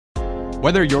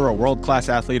Whether you're a world-class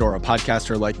athlete or a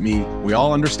podcaster like me, we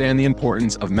all understand the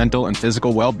importance of mental and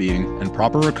physical well-being and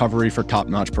proper recovery for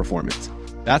top-notch performance.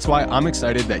 That's why I'm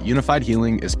excited that Unified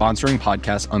Healing is sponsoring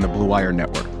podcasts on the Blue Wire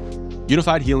Network.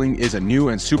 Unified Healing is a new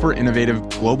and super innovative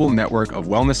global network of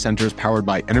wellness centers powered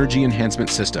by Energy Enhancement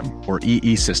System, or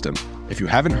EE System. If you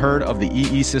haven't heard of the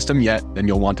EE System yet, then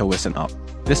you'll want to listen up.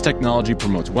 This technology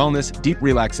promotes wellness, deep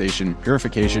relaxation,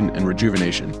 purification, and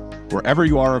rejuvenation. Wherever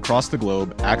you are across the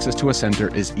globe, access to a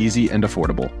center is easy and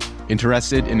affordable.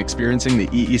 Interested in experiencing the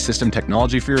EE System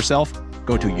technology for yourself?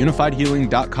 Go to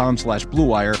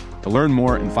unifiedhealing.com/bluewire to learn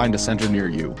more and find a center near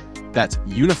you. That's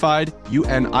unified,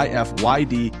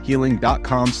 UNIFYD,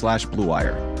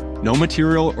 healing.com/bluewire. No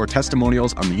material or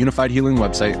testimonials on the Unified Healing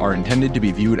website are intended to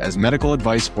be viewed as medical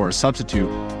advice or a substitute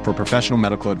for professional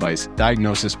medical advice,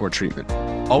 diagnosis, or treatment.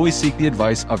 Always seek the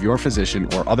advice of your physician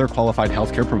or other qualified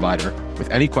healthcare provider with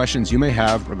any questions you may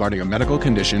have regarding a medical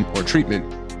condition or treatment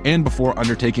and before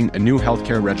undertaking a new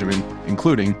healthcare regimen,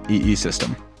 including EE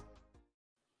System.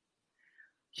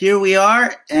 Here we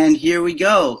are, and here we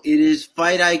go. It is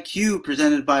Fight IQ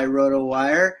presented by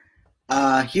RotoWire.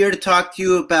 Here to talk to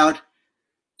you about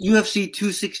UFC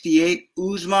 268,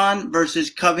 Usman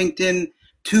versus Covington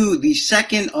 2, the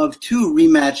second of two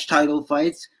rematch title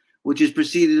fights, which is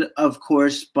preceded, of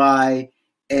course, by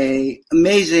a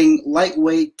amazing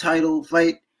lightweight title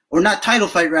fight, or not title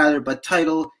fight rather, but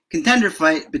title contender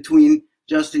fight between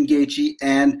Justin Gaethje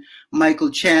and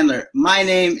Michael Chandler. My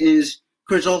name is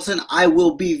Chris Olson. I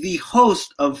will be the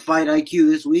host of Fight IQ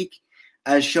this week,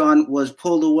 as Sean was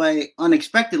pulled away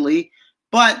unexpectedly.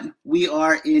 But we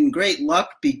are in great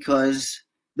luck because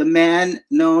the man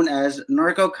known as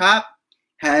Narco Cop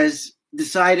has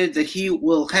decided that he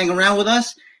will hang around with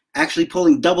us, actually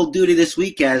pulling double duty this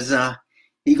week as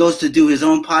he goes to do his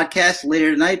own podcast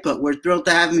later tonight. But we're thrilled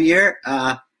to have him here.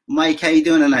 Mike, how you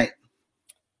doing tonight?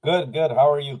 Good. How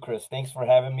are you, Chris? Thanks for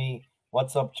having me.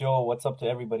 What's up, Joe? What's up to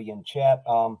everybody in chat?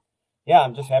 Yeah,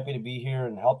 I'm just happy to be here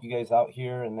and help you guys out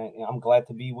here, and I'm glad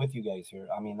to be with you guys here.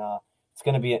 I mean, it's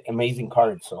going to be an amazing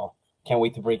card, so can't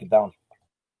wait to break it down.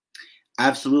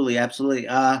 Absolutely.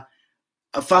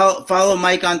 Follow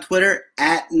Mike on Twitter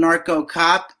at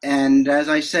NarcoCop, and as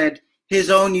I said, his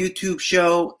own YouTube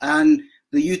show on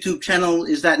the YouTube channel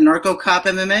is that NarcoCop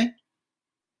MMA.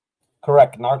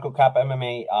 Correct, NarcoCop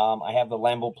MMA. I have the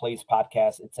Lambeau Place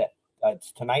podcast.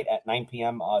 It's tonight at 9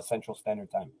 p.m. Central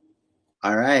Standard Time.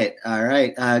 All right.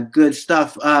 Good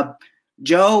stuff.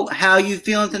 Joe, how you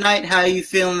feeling tonight? How are you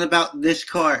feeling about this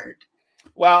card?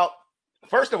 Well,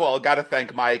 first of all, got to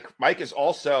thank Mike. Mike is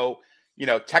also,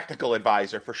 technical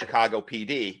advisor for Chicago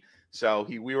PD. So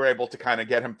we were able to kind of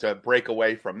get him to break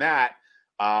away from that.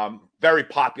 Very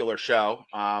popular show.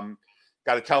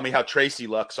 Got to tell me how Tracy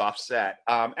looks offset.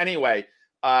 Anyway,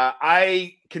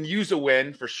 I can use a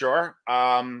win for sure.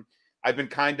 I've been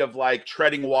kind of like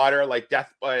treading water, like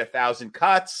death by a thousand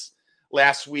cuts.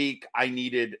 Last week, I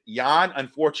needed Jan.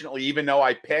 Unfortunately, even though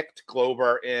I picked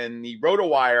Glover in the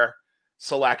RotoWire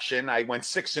selection, I went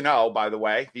 6-0, by the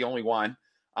way, the only one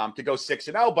to go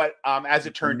 6-0. But as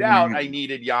it turned out, I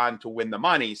needed Jan to win the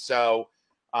money. So,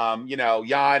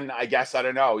 Jan, I guess, I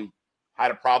don't know, he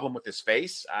had a problem with his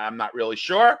face. I'm not really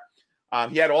sure.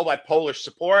 He had all that Polish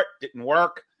support, didn't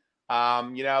work.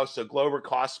 So Glover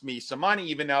cost me some money,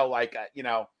 even though,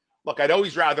 look, I'd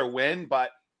always rather win,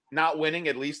 but not winning,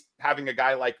 at least having a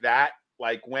guy like that,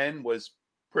 win was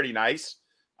pretty nice.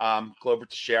 Glover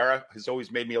Teixeira has always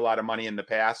made me a lot of money in the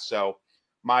past. So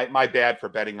my bad for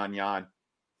betting on Jan.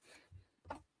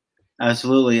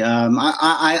 Absolutely.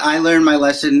 I learned my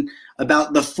lesson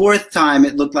about the fourth time.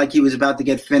 It looked like he was about to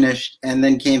get finished and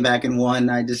then came back and won.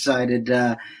 I decided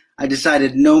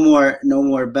no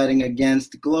more betting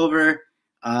against Glover.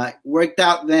 Worked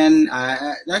out then.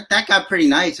 That got pretty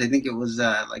nice. I think it was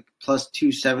plus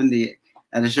 270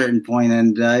 at a certain point.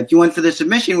 And if you went for the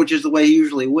submission, which is the way he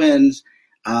usually wins,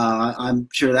 I'm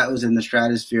sure that was in the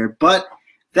stratosphere. But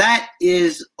that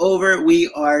is over. We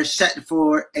are set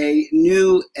for a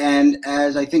new, and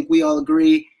as I think we all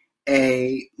agree,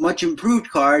 a much improved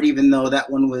card, even though that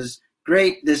one was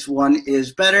great. This one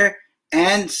is better.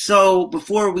 And so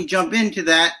before we jump into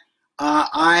that,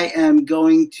 I am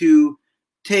going to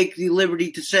take the liberty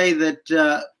to say that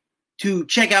to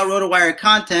check out RotoWire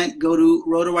content, go to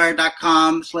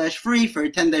rotowire.com/free for a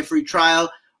 10-day free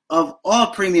trial of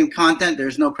all premium content.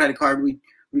 There's no credit card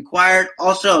required.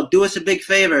 Also, do us a big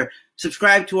favor.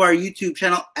 Subscribe to our YouTube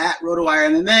channel at RotoWire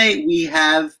MMA. We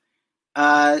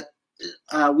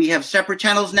have separate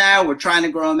channels now. We're trying to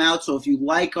grow them out. So if you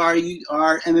like our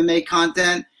MMA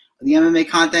content, the MMA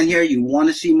content here, you want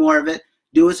to see more of it,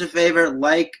 do us a favor,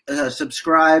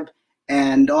 subscribe,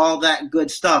 and all that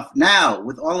good stuff. Now,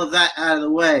 with all of that out of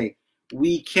the way,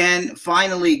 we can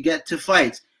finally get to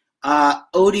fights.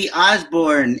 Odi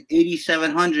Osbourne,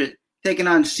 8,700, taking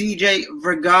on CJ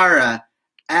Vergara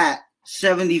at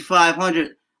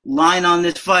 7,500. Line on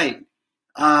this fight.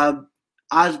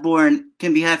 Osbourne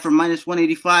can be had for minus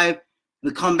 185.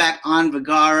 The comeback on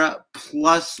Vergara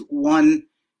plus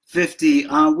 150.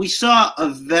 We saw a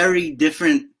very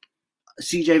different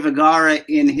CJ Vergara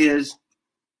in his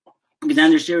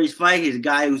Contender Series fight. He's a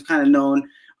guy who's kind of known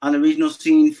on the regional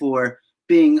scene for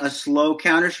being a slow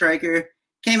counter striker.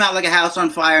 Came out like a house on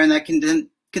fire in that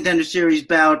Contender Series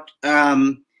bout.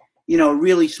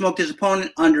 Really smoked his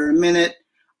opponent under a minute.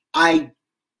 I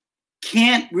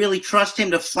can't really trust him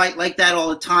to fight like that all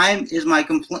the time is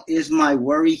my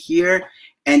worry here.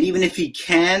 And even if he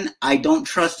can, I don't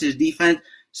trust his defense,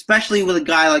 especially with a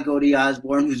guy like Odi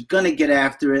Osbourne who's going to get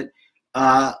after it,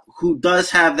 who does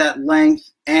have that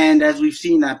length and, as we've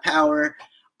seen, that power.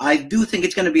 I do think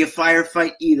it's going to be a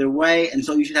firefight either way, and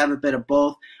so you should have a bit of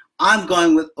both. I'm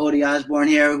going with Odi Osbourne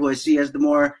here, who I see as the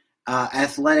more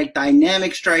athletic,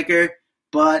 dynamic striker,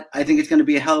 but I think it's going to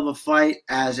be a hell of a fight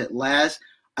as it lasts.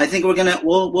 I think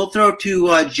we'll throw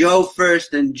to Joe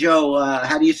first. And Joe,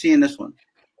 how do you see in this one?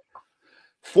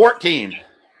 14.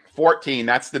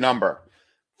 That's the number.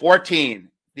 14.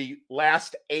 The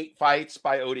last 8 fights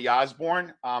by Odi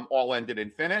Osbourne all ended in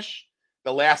finish.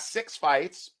 The last 6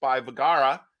 fights by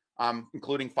Vergara,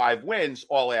 including 5 wins,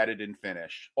 all ended in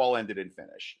finish.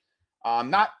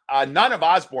 None of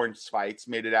Osbourne's fights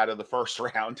made it out of the first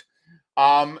round.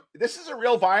 This is a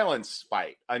real violence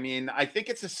fight. I mean, I think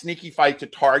it's a sneaky fight to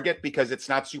target because it's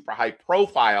not super high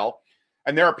profile.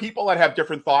 And there are people that have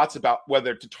different thoughts about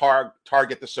whether to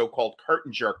target the so-called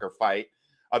curtain jerker fight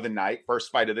of the night,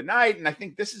 first fight of the night. And I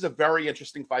think this is a very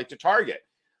interesting fight to target.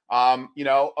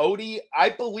 Odi, I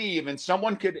believe, and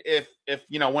someone could, if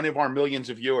one of our millions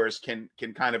of viewers can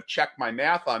kind of check my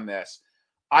math on this,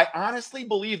 I honestly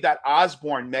believe that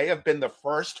Osbourne may have been the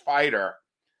first fighter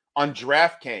on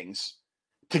DraftKings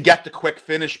to get the quick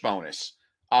finish bonus,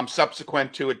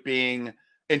 subsequent to it being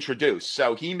introduced.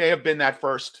 So he may have been that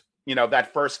first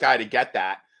guy to get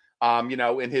that,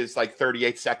 in his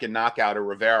 38-second knockout of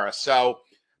Rivera. So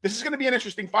this is going to be an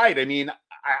interesting fight. I mean,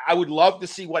 I would love to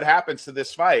see what happens to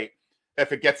this fight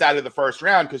if it gets out of the first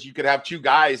round, because you could have 2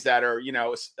 guys that are,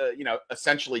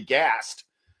 essentially gassed.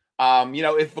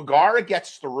 If Vergara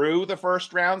gets through the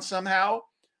first round somehow,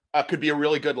 could be a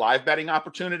really good live betting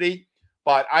opportunity.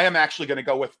 But I am actually going to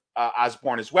go with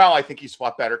Osbourne as well. I think he's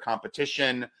fought better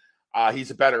competition.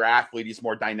 He's a better athlete. He's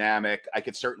more dynamic. I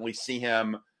could certainly see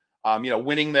him,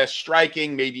 winning this,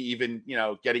 striking, maybe even,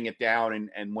 getting it down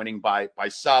and winning by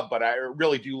sub. But I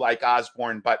really do like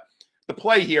Osbourne. But the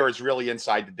play here is really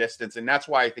inside the distance. And that's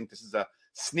why I think this is a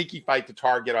sneaky fight to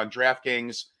target on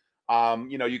DraftKings.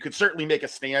 You could certainly make a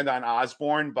stand on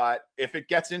Osbourne, but if it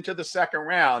gets into the second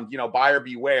round, buyer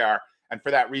beware. And for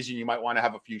that reason, you might want to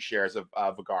have a few shares of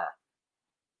Vergara.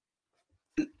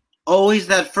 Always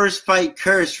that first fight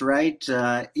curse, right?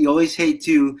 You always hate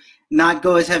to not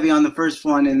go as heavy on the first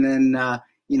one and then,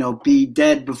 be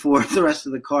dead before the rest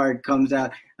of the card comes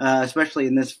out, especially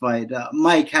in this fight.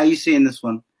 Mike, how you seeing this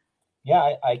one?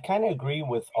 Yeah, I kind of agree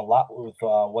with a lot with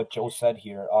what Joe said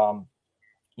here.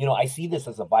 I see this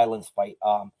as a violence fight.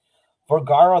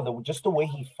 Vergara, just the way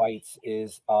he fights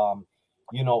is,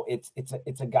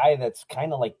 it's a guy that's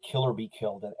kind of like kill or be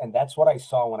killed, and that's what I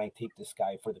saw when I take this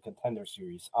guy for the Contender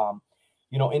Series.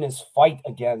 In his fight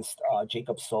against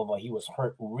Jacob Silva, he was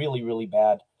hurt really, really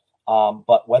bad,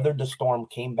 but weathered the storm,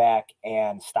 came back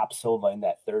and stopped Silva in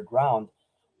that third round.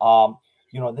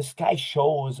 This guy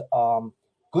shows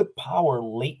good power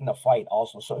late in the fight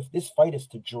also. So if this fight is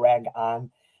to drag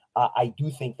on, I do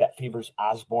think that favors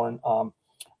Osbourne.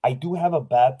 I do have a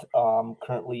bet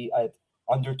currently at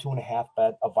under 2.5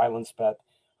 bet, a violence bet.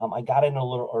 I got in a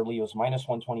little early. It was minus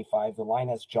 125. The line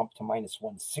has jumped to minus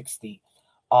 160.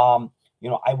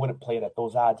 I wouldn't play it at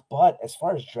those odds. But as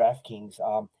far as DraftKings,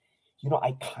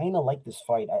 I kind of like this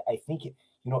fight. I think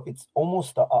it's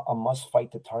almost a must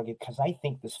fight to target because I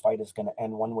think this fight is going to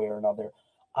end one way or another.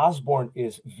 Osbourne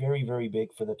is very, very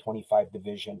big for the 25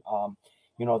 division.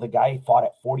 The guy fought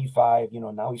at 45,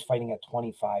 now he's fighting at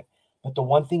 25. But the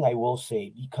one thing I will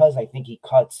say, because I think he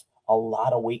cuts a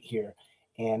lot of weight here,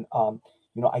 and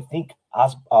I think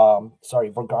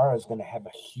Vergara is going to have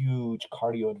a huge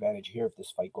cardio advantage here if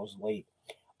this fight goes late.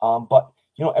 But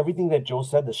everything that Joe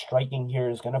said, the striking here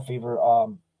is going to favor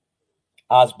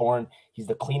Osbourne. He's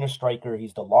the cleaner striker.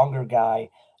 He's the longer guy.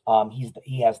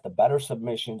 He has the better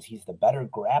submissions. He's the better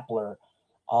grappler.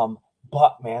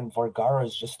 But man, Vergara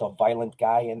is just a violent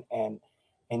guy, and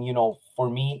And, for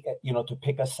me, to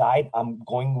pick a side, I'm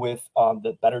going with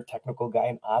the better technical guy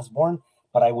in Osborne,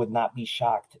 but I would not be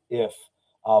shocked if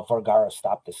Vergara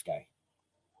stopped this guy.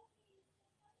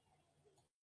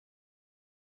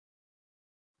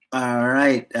 All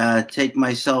right. Take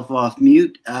myself off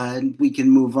mute. We can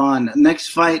move on. Next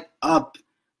fight up,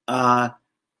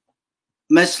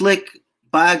 Meslik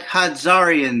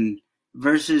Baghdasaryan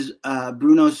versus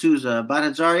Bruno Souza.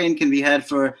 Baghdasaryan can be had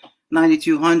for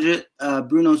 9,200.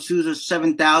 Bruno Souza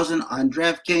 7,000 on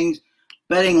DraftKings.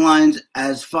 Betting lines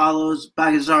as follows: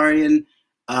 Baghdasaryan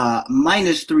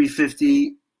minus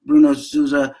 350. Bruno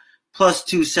Souza plus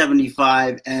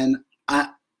 275. And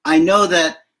I know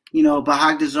that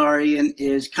Baghdasaryan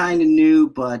is kind of new,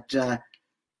 but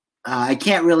I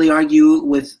can't really argue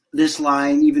with this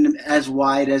line, even as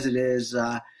wide as it is.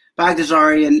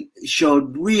 Baghdasaryan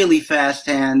showed really fast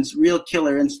hands, real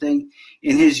killer instinct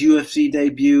in his UFC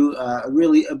debut,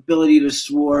 really ability to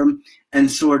swarm and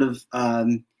sort of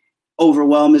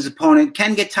overwhelm his opponent.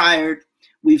 Can get tired.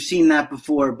 We've seen that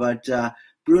before, but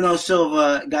Bruno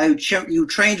Silva, guy who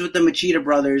trains with the Machida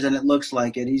brothers, and it looks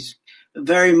like it. He's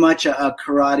very much a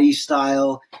karate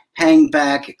style, hang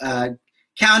back,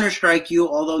 counter strike you,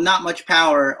 although not much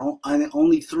power.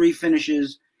 Only 3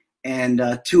 finishes, and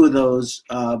 2 of those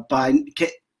by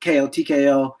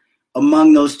TKO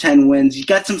among those 10 wins. He's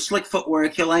got some slick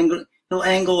footwork. He'll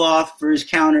angle off for his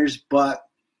counters, but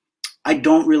I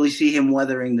don't really see him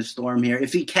weathering the storm here.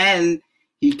 If he can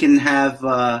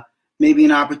have maybe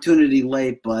an opportunity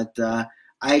late, but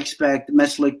I expect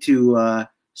Meslik to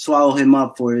swallow him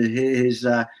up for his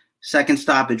second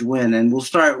stoppage win. And we'll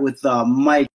start with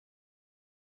Mike.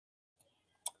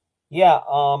 Yeah,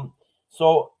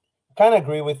 so kind of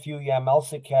agree with you. Yeah,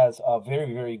 Meslik has a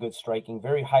very, very good striking,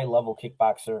 very high-level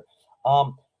kickboxer.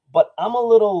 But I'm a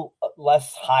little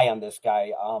less high on this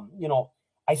guy.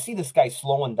 I see this guy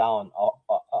slowing down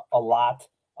a lot.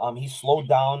 He slowed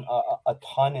down a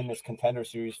ton in this Contender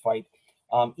Series fight.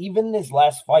 Even in his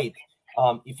last fight,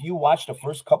 if you watch the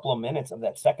first couple of minutes of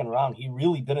that second round, he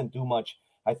really didn't do much.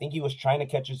 I think he was trying to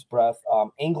catch his breath.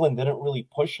 England didn't really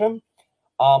push him,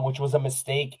 which was a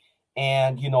mistake.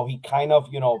 And, he kind of,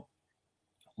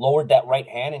 lowered that right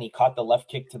hand and he caught the left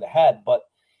kick to the head. But,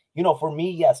 for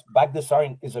me, yes,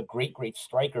 Baghdasaryan is a great, great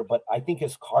striker, but I think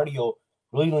his cardio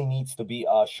really needs to be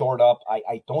shored up.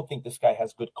 I don't think this guy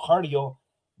has good cardio.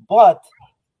 But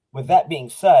with that being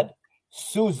said,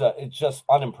 Souza is just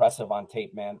unimpressive on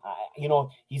tape, man.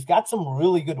 He's got some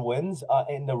really good wins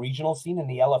in the regional scene in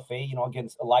the LFA,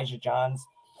 against Elijah Johns,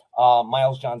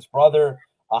 Miles Johns' brother,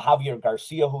 Javier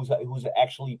Garcia, who's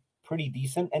actually pretty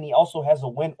decent. And he also has a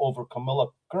win over Camilla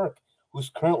Kirk, who's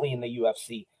currently in the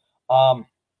UFC.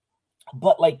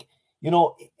 But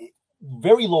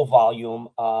very low volume,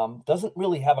 doesn't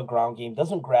really have a ground game,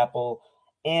 doesn't grapple.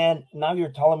 And now you're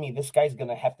telling me this guy's going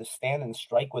to have to stand and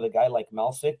strike with a guy like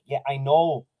Meslik. Yeah, I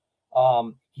know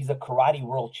he's a karate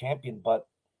world champion, but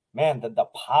man, the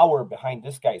power behind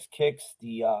this guy's kicks,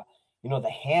 the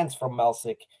hands from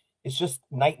Meslik, it's just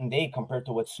night and day compared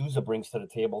to what Souza brings to the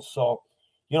table. So,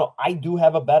 I do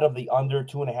have a bet of the under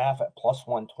 2.5 at plus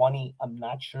 120. I'm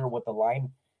not sure what the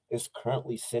line is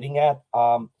currently sitting at.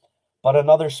 But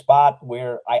another spot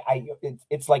where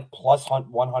it's like plus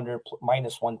 100,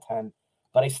 minus 110.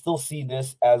 But I still see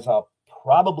this as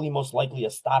probably most likely a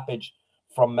stoppage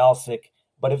from Meslik.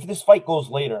 But if this fight goes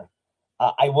later,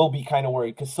 I will be kind of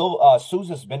worried because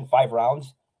Souza's been 5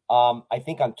 rounds, I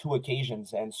think on 2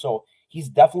 occasions. And so he's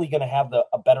definitely going to have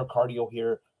a better cardio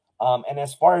here. And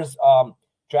as far as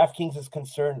DraftKings is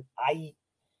concerned,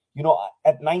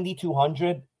 at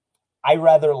 9,200, I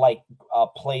rather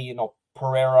play,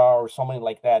 Pereira or somebody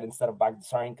like that instead of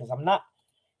Baghdasaryan because I'm not,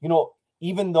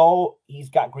 even though he's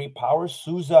got great power,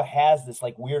 Souza has this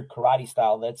weird karate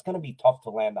style that's going to be tough to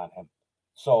land on him.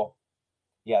 So,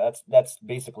 yeah, that's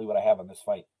basically what I have on this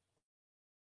fight.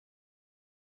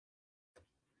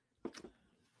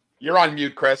 You're on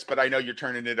mute, Chris, but I know you're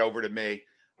turning it over to me.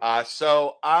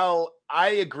 So I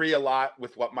agree a lot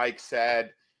with what Mike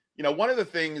said. One of the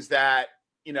things that,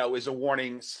 is a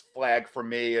warning flag for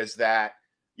me is that,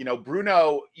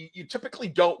 Bruno, you typically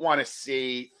don't want to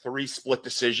see 3 split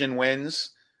decision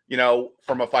wins,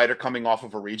 from a fighter coming off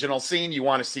of a regional scene. You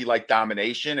want to see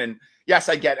domination. And yes,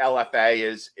 I get LFA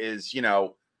is,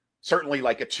 certainly a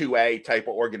 2A type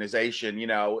of organization.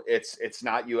 It's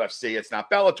not UFC, it's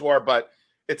not Bellator, but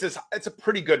it's a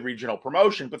pretty good regional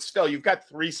promotion, but still you've got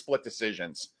 3 split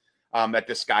decisions that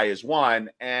this guy has won.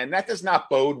 And that does not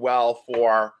bode well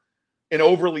for an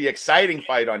overly exciting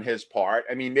fight on his part.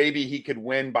 I mean, maybe he could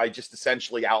win by just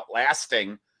essentially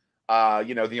outlasting,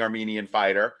 the Armenian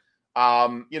fighter.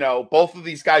 Both of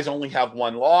these guys only have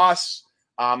one loss.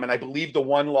 And I believe the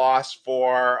one loss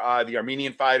for the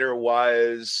Armenian fighter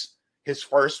was his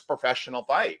first professional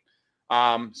fight.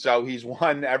 So he's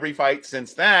won every fight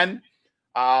since then.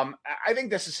 I think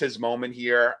this is his moment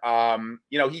here. I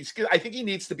think he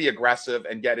needs to be aggressive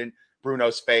and get in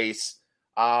Bruno's face.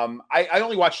 I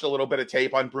only watched a little bit of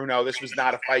tape on Bruno. This was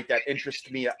not a fight that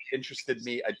interested me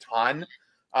a ton.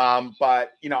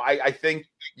 But I think,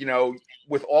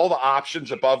 with all the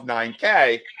options above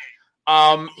 9K,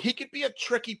 he could be a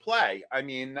tricky play. I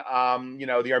mean,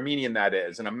 the Armenian, that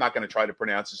is, and I'm not going to try to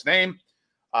pronounce his name.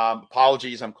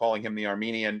 Apologies, I'm calling him the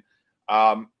Armenian.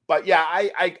 But yeah,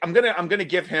 I'm gonna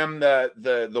give him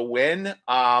the win.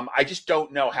 I just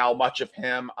don't know how much of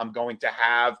him I'm going to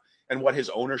have and what his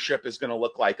ownership is going to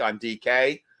look like on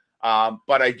DK.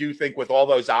 But I do think with all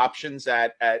those options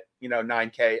at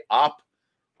 9K up,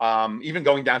 even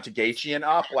going down to Gaethje and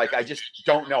up, like, I just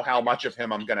don't know how much of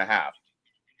him I'm going to have.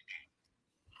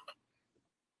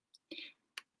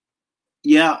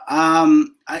 Yeah.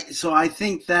 I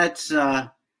think that's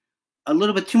a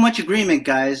little bit too much agreement,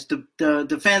 guys.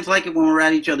 The fans like it when we're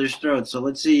at each other's throats. So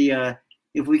let's see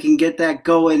if we can get that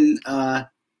going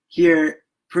here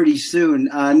pretty soon.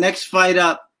 Next fight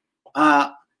up,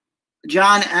 let's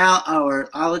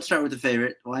start with the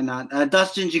favorite. Why not?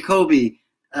 Dustin Jacoby,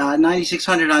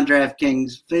 9,600 on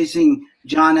DraftKings, facing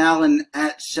John Allen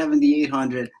at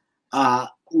 7,800.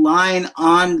 Line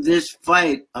on this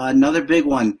fight, another big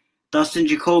one. Dustin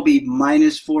Jacoby,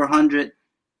 minus 400.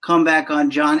 Comeback on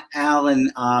John Allen,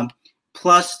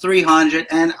 plus 300.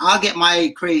 And I'll get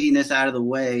my craziness out of the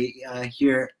way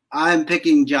here. I'm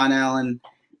picking John Allen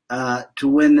to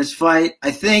win this fight.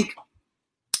 The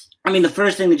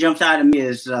first thing that jumps out at me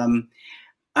is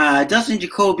Dustin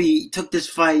Jacoby took this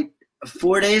fight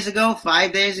 5 days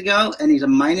ago, and he's a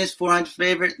minus 400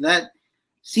 favorite. That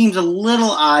seems a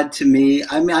little odd to me.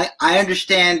 I mean, I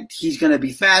understand he's going to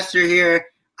be faster here.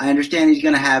 I understand he's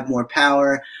going to have more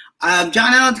power.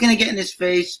 John Allen's going to get in his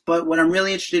face, but what I'm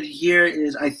really interested here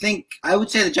is I would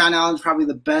say that John Allen's probably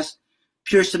the best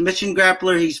pure submission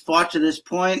grappler he's fought to this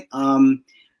point.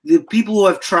 The people who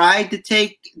have tried to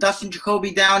take Dustin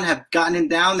Jacoby down have gotten him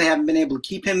down. They haven't been able to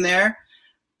keep him there.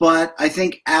 But I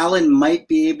think Allen might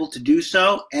be able to do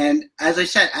so. And as I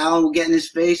said, Allen will get in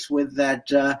his face with that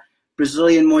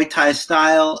Brazilian Muay Thai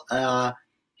style.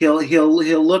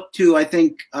 He'll look to, I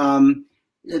think,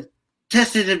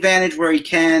 test his advantage where he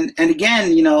can. And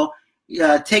again,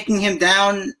 taking him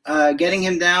down, getting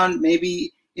him down,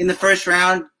 maybe in the first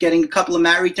round, getting a couple of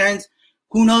mat returns.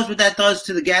 Who knows what that does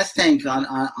to the gas tank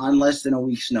on less than a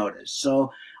week's notice?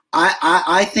 So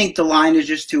I think the line is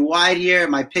just too wide here.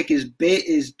 My pick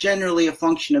is generally a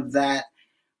function of that.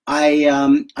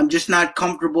 I'm just not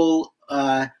comfortable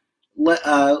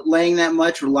laying that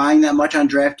much, relying that much on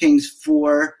DraftKings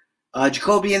for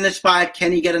Jacoby in this spot.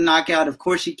 Can he get a knockout? Of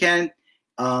course he can.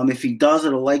 If he does,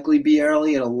 it'll likely be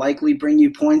early. It'll likely bring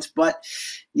you points. But,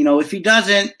 if he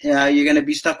doesn't, you're going to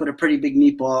be stuck with a pretty big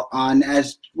meatball on,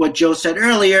 as what Joe said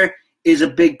earlier, is a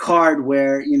big card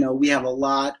where, we have a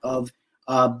lot of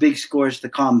big scores to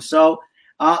come. So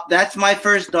that's my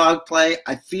first dog play.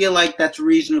 I feel like that's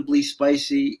reasonably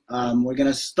spicy. We're going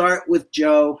to start with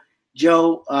Joe.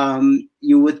 Joe,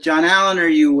 you with John Allen or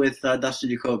you with Dustin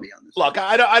Jacoby on this? Look,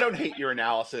 I don't hate your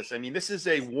analysis. I mean, this is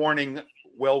a warning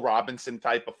Will Robinson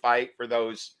type of fight for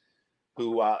those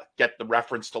who get the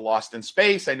reference to Lost in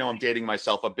Space. I know I'm dating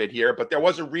myself a bit here, but there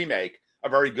was a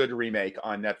very good remake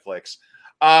on Netflix.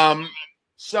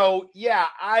 So yeah,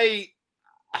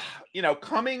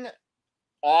 coming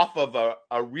off of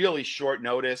a really short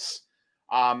notice,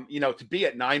 to be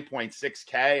at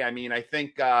 9.6K. I mean, I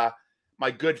think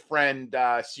my good friend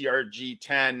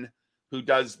CRG10, who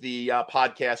does the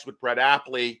podcast with Brett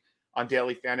Apley on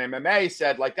Daily Fan MMA,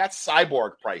 said, like, that's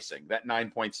cyborg pricing, that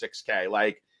 9.6K.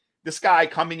 Like, this guy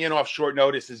coming in off short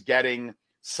notice is getting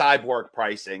cyborg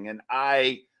pricing. And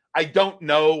I don't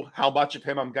know how much of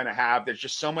him I'm going to have. There's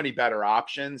just so many better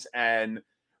options. And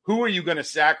who are you going to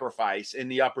sacrifice in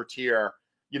the upper tier,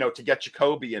 to get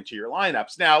Jacoby into your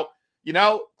lineups? Now,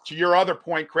 to your other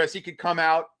point, Chris, he could come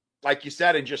out, like you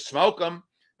said, and just smoke him.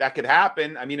 That could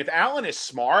happen. I mean, if Allen is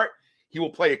smart, he will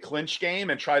play a clinch game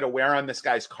and try to wear on this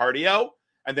guy's cardio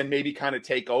and then maybe kind of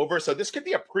take over. So this could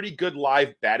be a pretty good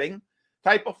live betting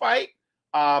type of fight,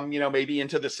 maybe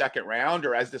into the second round,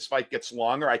 or as this fight gets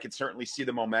longer, I could certainly see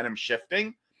the momentum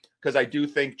shifting, because I do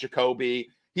think Jacoby,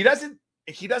 he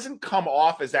doesn't come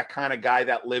off as that kind of guy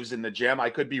that lives in the gym. I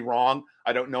could be wrong.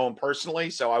 I don't know him personally,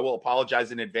 so I will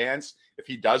apologize in advance if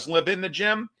he does live in the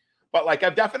gym. But, like,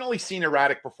 I've definitely seen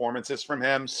erratic performances from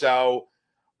him. So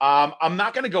I'm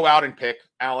not going to go out and pick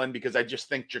Allen because I just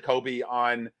think Jacoby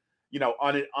on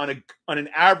an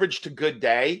average to good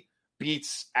day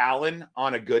beats Allen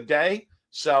on a good day.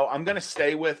 So I'm going to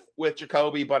stay with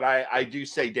Jacoby, but I do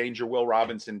say Danger Will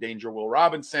Robinson.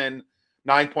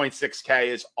 9.6K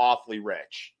is awfully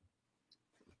rich.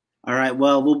 All right.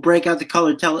 Well, we'll break out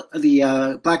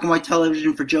the black and white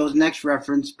television for Joe's next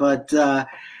reference. But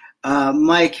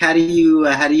Mike, how do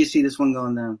you see this one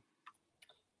going down?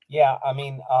 Yeah, I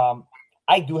mean,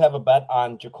 I do have a bet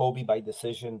on Jacoby by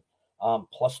decision,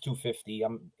 plus 250.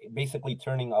 I'm basically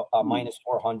turning a minus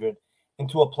 400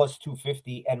 into a plus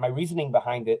 250, and my reasoning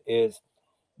behind it is,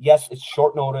 yes, it's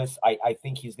short notice. I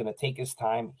think he's going to take his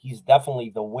time. He's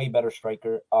definitely the way better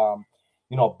striker.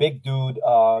 Big dude,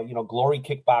 glory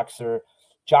kickboxer.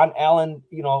 John Allen,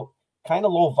 kind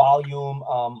of low volume,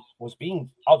 was being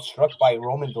outstruck by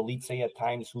Roman Dolidze at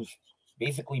times, who's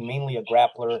basically mainly a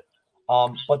grappler.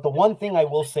 But the one thing I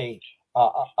will say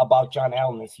about John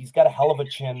Allen is he's got a hell of a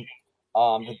chin.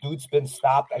 The dude's been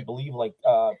stopped, I believe,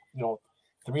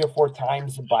 3 or 4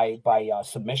 times by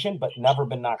submission, but never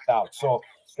been knocked out. So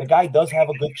the guy does have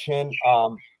a good chin.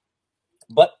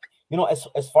 But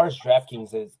as far as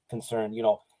DraftKings is concerned,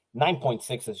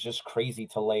 9.6 is just crazy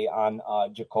to lay on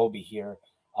Jacoby here.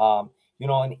 And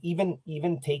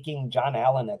even taking John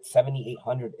Allen at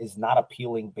 7,800 is not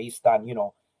appealing based on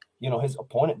his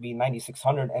opponent being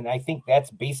 9,600, and I think that's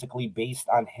basically based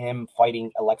on him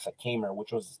fighting Alexa Kamer,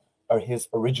 which was his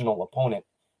original opponent.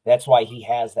 That's why he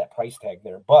has that price tag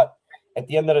there. But at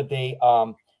the end of the day,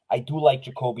 I do like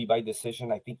Jacoby by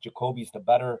decision. I think Jacoby's the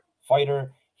better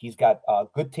fighter. He's got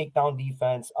good takedown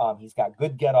defense. He's got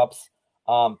good get-ups.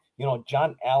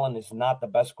 John Allen is not the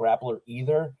best grappler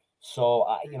either. So,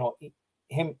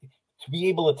 him to be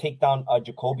able to take down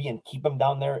Jacoby and keep him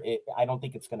down there, I don't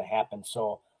think it's going to happen.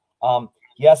 So,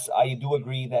 yes, I do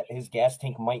agree that his gas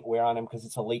tank might wear on him because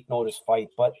it's a late notice fight.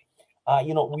 But,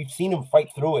 we've seen him fight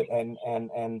through it.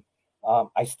 And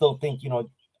I still think,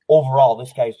 overall,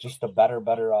 this guy's just a better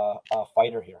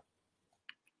fighter here.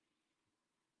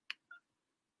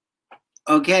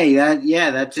 Okay,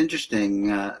 that's interesting.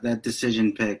 That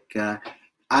decision pick.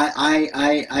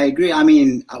 I agree. I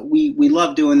mean, we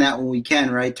love doing that when we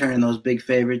can, right? Turning those big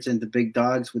favorites into big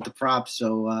dogs with the props.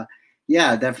 So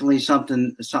definitely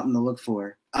something to look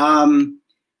for.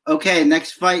 Okay,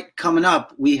 next fight coming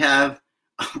up, we have.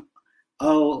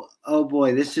 Oh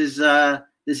boy, this is. I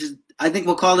think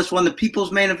we'll call this one the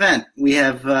people's main event. We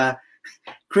have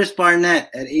Chris Barnett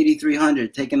at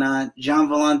 8,300 taking on Gian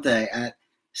Villante at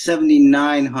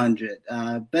 7,900.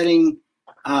 Betting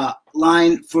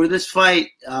line for this fight,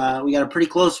 we got a pretty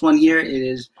close one here. It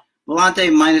is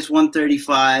Villante minus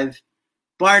 135,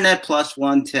 Barnett plus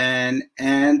 110.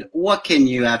 And what can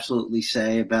you absolutely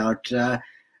say about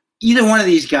either one of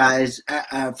these guys,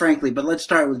 frankly? But let's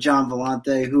start with Gian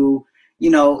Villante, who,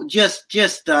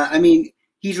 I mean,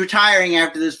 he's retiring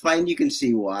after this fight, and you can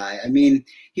see why. I mean,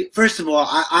 first of all,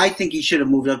 I think he should have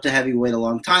moved up to heavyweight a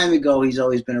long time ago. He's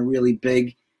always been a really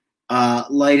big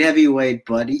light heavyweight,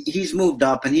 but he's moved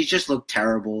up, and he's just looked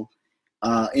terrible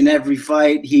in every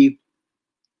fight. He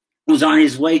was on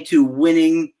his way to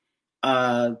winning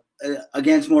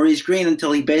against Maurice Green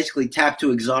until he basically tapped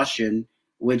to exhaustion,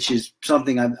 which is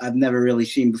something I've never really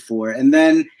seen before. And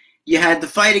then you had the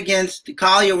fight against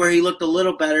Collier where he looked a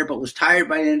little better but was tired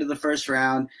by the end of the first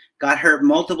round, got hurt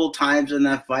multiple times in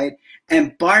that fight.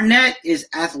 And Barnett is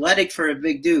athletic for a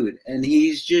big dude, and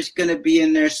he's just going to be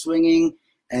in there swinging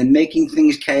and making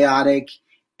things chaotic.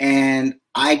 And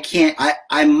I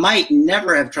might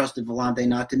never have trusted Villante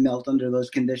not to melt under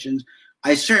those conditions.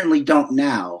 I certainly don't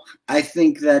now. I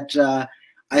think that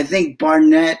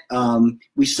Barnett,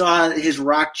 we saw his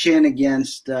rock chin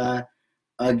against Ben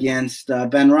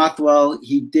Rothwell.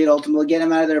 He did ultimately get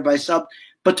him out of there by sub,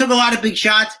 but took a lot of big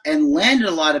shots and landed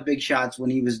a lot of big shots when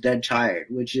he was dead tired,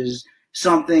 which is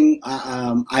something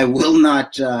I will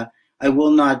not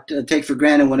take for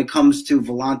granted when it comes to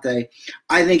Villante.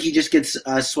 I think he just gets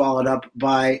swallowed up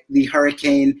by the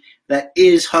hurricane that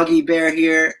is Huggy Bear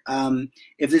here.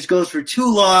 If this goes for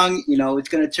too long, it's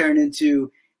going to turn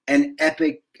into an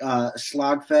epic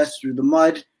slogfest through the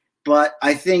mud. But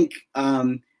I think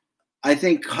Huggy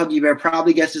Bear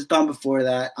probably gets this done before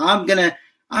that. I'm gonna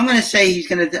say he's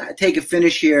gonna take a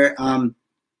finish here.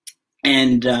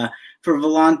 And for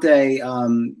Villante,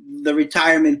 the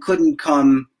retirement couldn't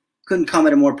come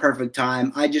at a more perfect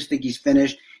time. I just think he's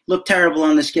finished. Looked terrible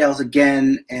on the scales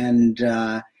again, and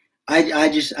I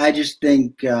just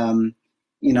think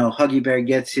Huggy Bear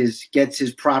gets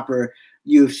his proper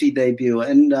UFC debut.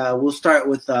 And we'll start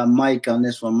with Mike on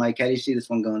this one. Mike, how do you see this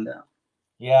one going down?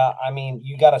 Yeah, I mean,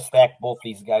 you got to stack both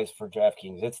these guys for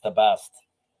DraftKings. It's the best.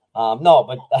 No,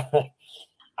 but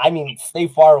I mean, stay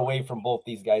far away from both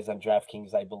these guys on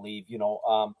DraftKings, I believe.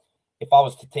 If I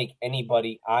was to take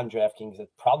anybody on DraftKings,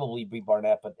 it'd probably be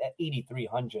Barnett, but at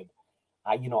 8,300,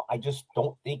 I just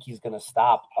don't think he's going to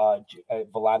stop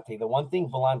Vellante. The one thing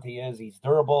Vellante is, he's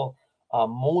durable.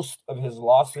 Most of his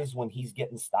losses when he's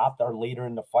getting stopped are later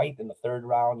in the fight, in the third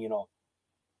round.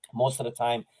 Most of the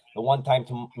time, the one time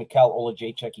to Mikhail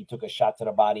Olajaychuk, he took a shot to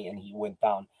the body and he went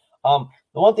down. The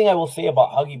one thing I will say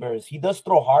about Huggy Bear is he does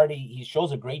throw hard. He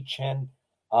shows a great chin.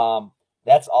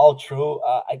 That's all true.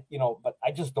 But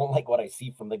I just don't like what I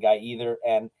see from the guy either.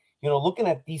 And, looking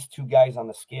at these two guys on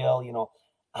the scale,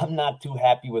 I'm not too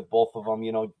happy with both of them.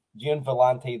 Gian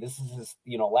Vellante, this is his,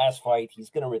 last fight. He's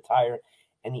going to retire.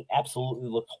 And he absolutely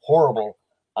looked horrible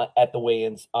at the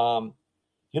weigh-ins.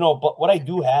 But what I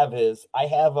do have is I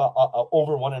have a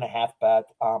over 1.5 bet.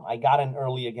 I got in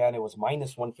early again. It was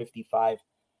minus 155.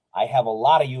 I have a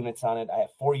lot of units on it. I have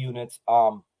 4 units.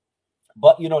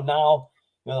 But now,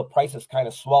 the price has kind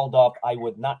of swelled up. I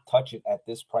would not touch it at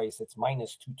this price. It's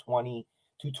minus 220,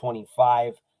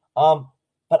 225.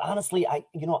 But honestly, I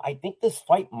think this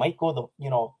fight might go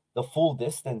the full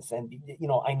distance. And,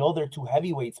 I know they're two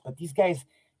heavyweights, but these guys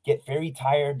get very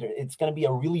tired. It's going to be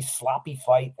a really sloppy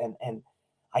fight. And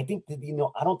I think that,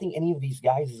 I don't think any of these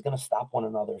guys is going to stop one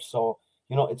another. So,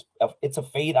 it's a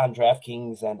fade on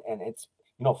DraftKings and it's,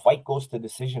 fight goes to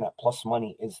decision at plus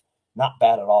money is not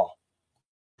bad at all.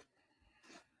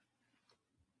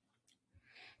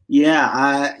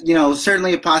 Yeah,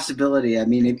 certainly a possibility. I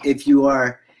mean, if you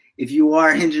are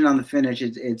hinging on the finish,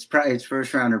 it's probably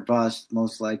first round or bust,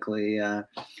 most likely.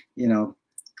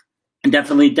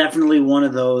 Definitely one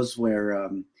of those where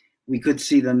we could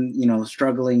see them,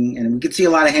 struggling, and we could see a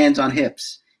lot of hands on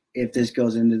hips if this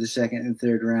goes into the second and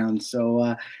third round.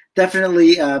 So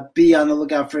definitely be on the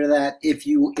lookout for that if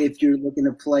you're looking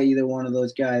to play either one of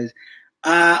those guys.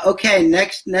 Okay,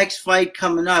 next fight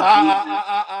coming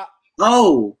up.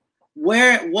 Oh,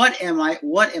 what am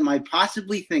I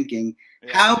possibly thinking?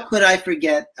 Yeah. How could I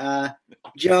forget?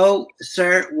 Joe,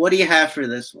 sir, what do you have for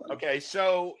this one? Okay,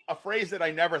 so a phrase that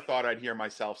I never thought I'd hear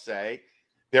myself say: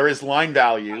 there is line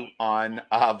value on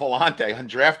Vellante on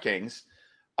DraftKings.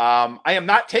 I am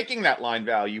not taking that line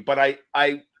value, but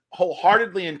I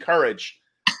wholeheartedly encourage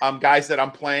guys that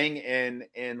I'm playing in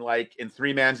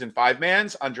 3-mans and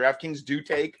 5-mans on DraftKings do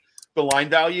take the line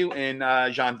value in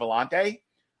Gian Vellante.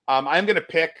 I'm going to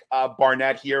pick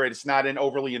Barnett here. It's not an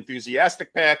overly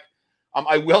enthusiastic pick.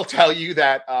 I will tell you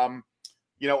that,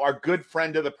 our good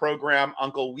friend of the program,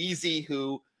 Uncle Weezy,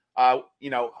 who,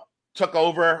 took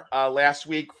over last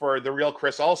week for the real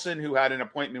Chris Olsen, who had an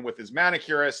appointment with his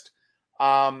manicurist.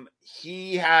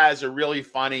 He has a really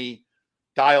funny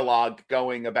dialogue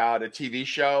going about a TV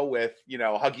show with,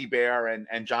 Huggy Bear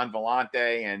and Gian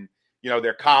Vellante and,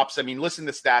 their cops. I mean, listen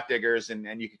to Stat Diggers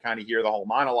and you can kind of hear the whole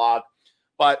monologue.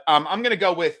 But I'm going to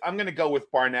go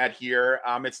with Barnett here.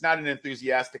 It's not an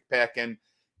enthusiastic pick, and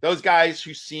those guys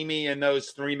who see me in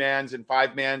those 3-mans and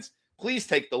 5-mans, please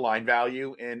take the line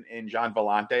value in Gian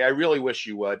Vellante. I really wish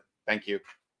you would. Thank you.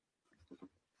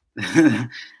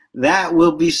 That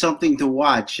will be something to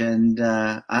watch, and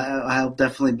I'll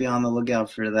definitely be on the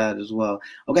lookout for that as well.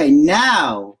 Okay,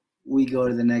 now we go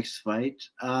to the next fight.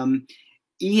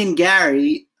 Ian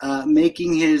Garry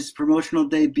making his promotional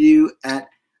debut at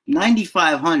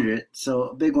 9,500, so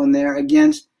a big one there,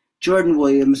 against Jordan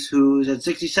Williams, who's at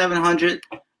 6,700.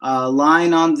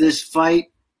 Line on this fight,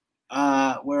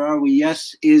 where are we?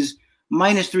 Yes, is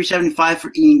minus 375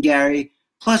 for Ian Garry,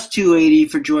 plus 280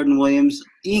 for Jordan Williams.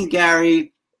 Ian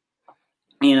Garry,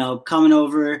 coming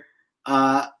over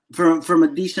from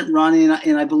a decent run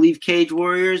in I believe Cage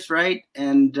Warriors, right?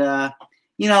 And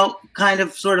kind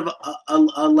of sort of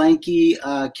a lanky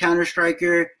counter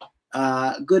striker.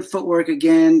 Good footwork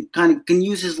again, kind of can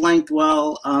use his length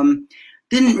well.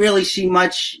 Didn't really see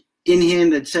much in him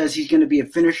that says he's going to be a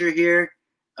finisher here.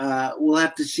 We'll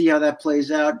have to see how that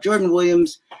plays out. Jordan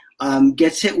Williams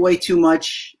gets hit way too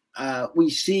much.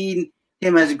 We've seen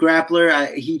him as a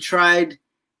grappler. He tried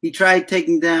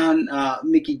taking down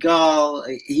Mickey Gall.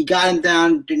 He got him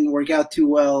down, didn't work out too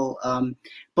well.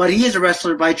 But he is a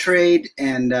wrestler by trade,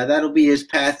 and that'll be his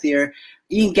path here.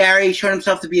 Ian Garry showed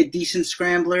himself to be a decent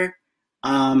scrambler.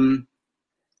 And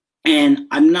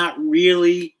I'm not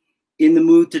really in the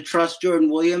mood to trust Jordan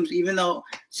Williams, even though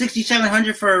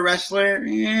 6,700 for a wrestler,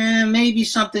 maybe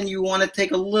something you want to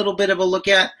take a little bit of a look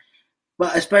at,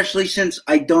 but especially since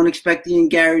I don't expect Ian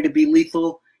Garry to be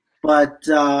lethal. But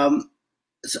so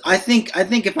I think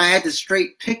if I had to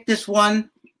straight pick this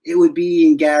one, it would be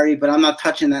Ian Garry, but I'm not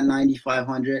touching that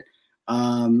 9,500.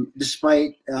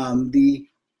 despite the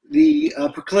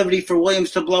proclivity for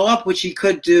Williams to blow up, which he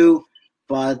could do.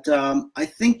 But I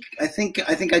think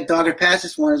I'd dog or pass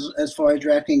this one as far as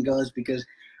DraftKings goes, because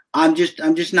I'm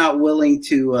just not willing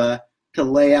to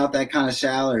lay out that kind of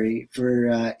salary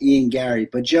for Ian Garry.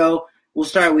 But Joe, we'll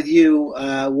start with you.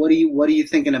 What are you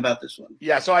thinking about this one?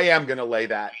 Yeah, so I am going to lay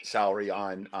that salary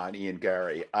on Ian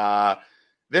Garry.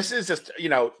 This is just,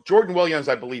 Jordan Williams,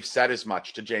 I believe, said as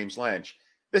much to James Lynch.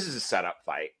 This is a setup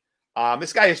fight.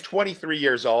 This guy is 23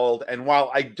 years old, and while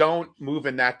I don't move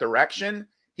in that direction,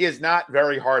 he is not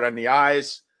very hard on the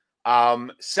eyes.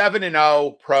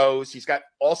 7-0 pros. He's got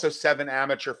also 7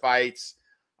 amateur fights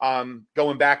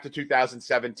going back to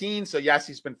 2017. So, yes,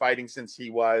 he's been fighting since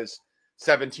he was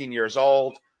 17 years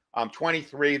old.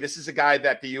 23. This is a guy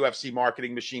that the UFC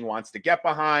marketing machine wants to get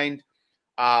behind.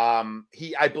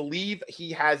 I believe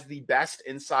he has the best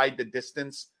inside the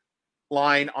distance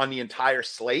line on the entire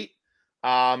slate.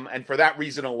 And for that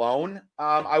reason alone,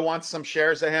 I want some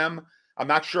shares of him. I'm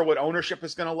not sure what ownership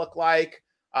is going to look like,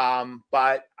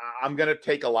 but I'm going to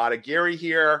take a lot of Garry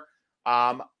here.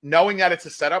 Knowing that it's a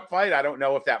setup fight, I don't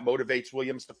know if that motivates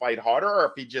Williams to fight harder or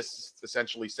if he just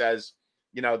essentially says,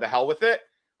 the hell with it.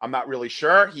 I'm not really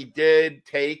sure. He did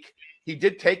take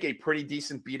a pretty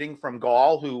decent beating from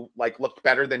Gall, who looked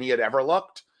better than he had ever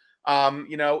looked,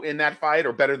 in that fight,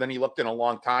 or better than he looked in a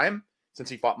long time since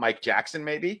he fought Mike Jackson,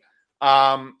 maybe.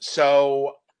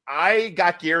 So I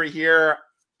got Garry here.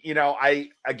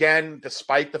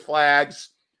 Despite the flags,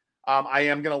 I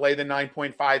am going to lay the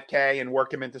 9.5K and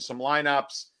work him into some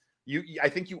lineups. I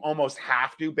think you almost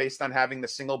have to, based on having the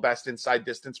single best inside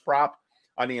distance prop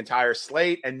on the entire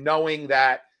slate and knowing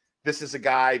that this is a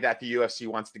guy that the UFC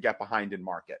wants to get behind and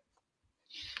market.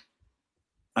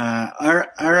 All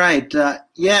right.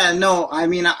 Yeah, no, I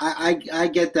mean, I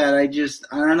get that. I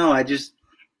don't know. I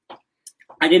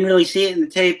didn't really see it in the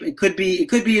tape. It could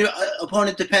be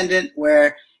opponent dependent,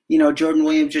 where Jordan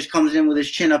Williams just comes in with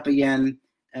his chin up again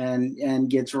and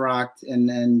gets rocked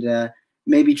and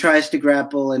maybe tries to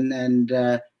grapple and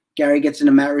Garry gets in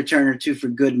a mat return or two for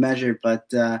good measure. But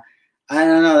I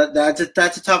don't know. That's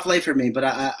a tough lay for me. But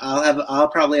I'll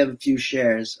probably have a few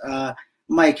shares.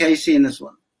 Mike, how you seeing this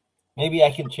one? Maybe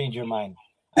I can change your mind.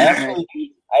 I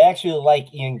actually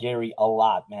like Ian Garry a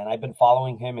lot, man. I've been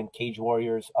following him in Cage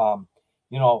Warriors.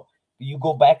 You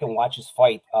go back and watch his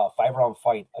fight, 5-round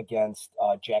fight against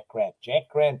Jack Grant. Jack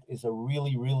Grant is a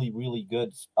really, really, really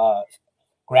good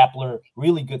grappler,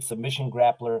 really good submission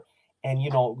grappler. And,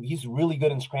 he's really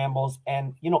good in scrambles.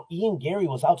 And, Ian Garry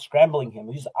was out scrambling him.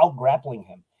 He's out grappling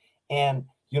him. And,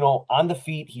 on the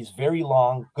feet, he's very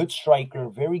long, good striker,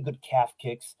 very good calf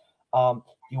kicks. The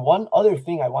one other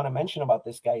thing I want to mention about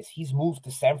this guy is he's moved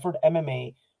to Sanford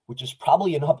MMA, which is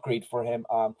probably an upgrade for him.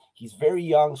 He's very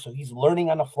young, so he's learning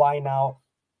on the fly now.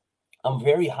 I'm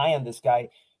very high on this guy.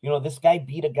 This guy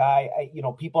beat a guy.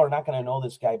 People are not going to know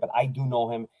this guy, but I do know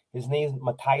him. His name is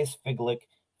Matthias Figlik.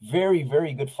 Very,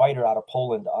 very good fighter out of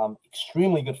Poland.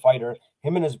 Extremely good fighter.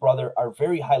 Him and his brother are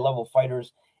very high-level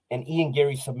fighters, and Ian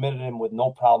Garry submitted him with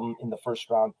no problem in the first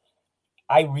round.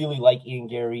 I really like Ian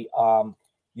Garry.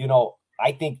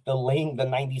 I think the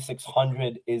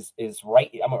 9,600 is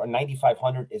right. Or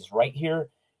 9,500 is right here,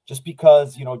 just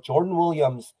because Jordan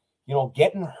Williams,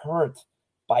 getting hurt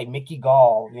by Mickey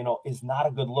Gall, is not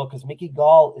a good look, because Mickey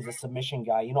Gall is a submission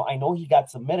guy. I know he got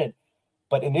submitted,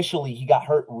 but initially he got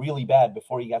hurt really bad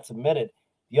before he got submitted.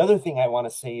 The other thing I want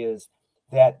to say is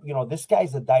that this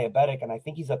guy's a diabetic, and I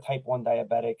think he's a type 1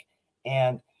 diabetic,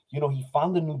 and he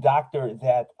found a new doctor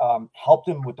that helped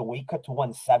him with the weight cut to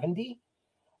 170.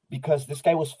 Because this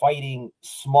guy was fighting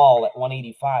small at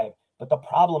 185. But the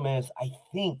problem is, I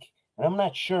think, and I'm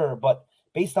not sure, but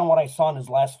based on what I saw in his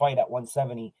last fight at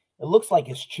 170, it looks like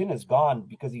his chin is gone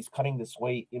because he's cutting this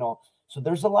weight, So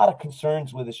there's a lot of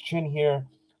concerns with his chin here.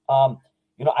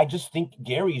 I just think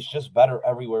Garry is just better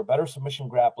everywhere. Better submission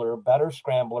grappler, better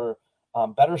scrambler,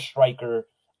 better striker.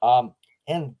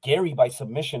 And Garry by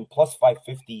submission plus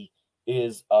 550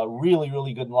 is a really,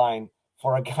 really good line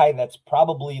for a guy that's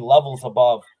probably levels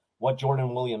above what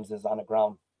Jordan Williams is on the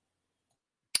ground.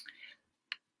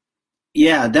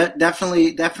 Yeah,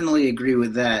 definitely agree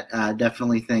with that.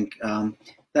 Definitely think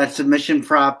that submission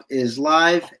prop is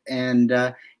live, and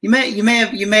you may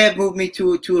have moved me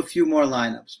to a few more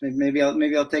lineups. Maybe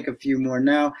I'll take a few more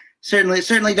now.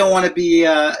 Certainly don't want to be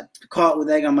caught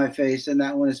with egg on my face in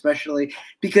that one, especially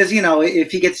because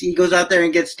if he goes out there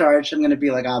and gets starched, I'm going to be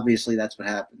like, obviously that's what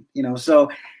happened. So.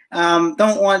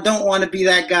 Don't want to be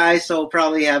that guy, so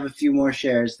probably have a few more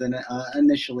shares than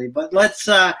initially. But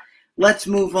let's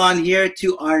move on here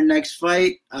to our next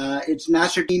fight. It's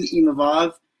Nasruddin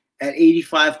Imavov at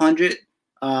 8,500,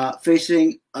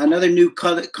 facing another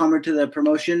newcomer to the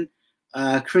promotion,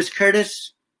 Chris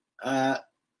Curtis. I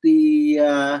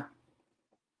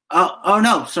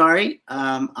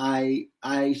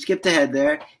skipped ahead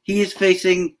there. He is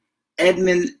facing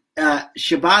Edmund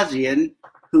Shabazian,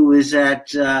 who is at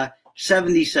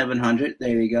 7,700.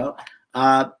 There you go.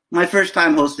 My first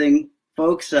time hosting,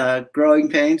 folks. Growing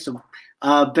pains, so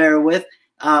bear with.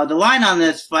 The line on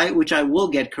this fight, which I will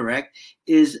get correct,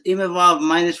 is Imavov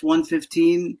minus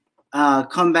 115.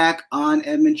 Comeback on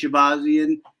Edmund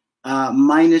Shabazian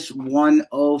minus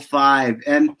 105.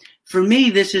 And for me,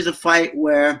 this is a fight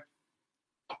where,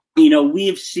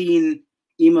 we've seen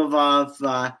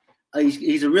Imavov.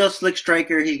 He's a real slick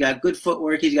striker. He's got good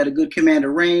footwork. He's got a good command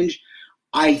of range.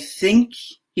 I think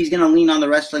he's going to lean on the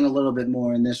wrestling a little bit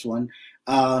more in this one.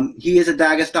 He is a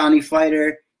Dagestani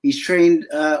fighter. He's trained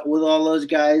with all those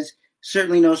guys.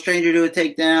 Certainly no stranger to a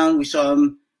takedown. We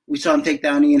saw him take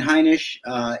down Ian Heinisch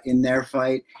in their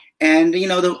fight. And,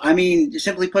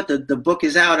 simply put, the book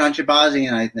is out on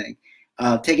Shabazian, I think.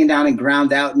 Taken down and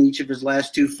ground out in each of his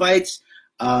last two fights.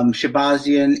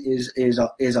 Shabazian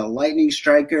is a lightning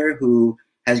striker who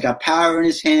has got power in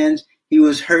his hands. He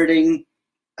was hurting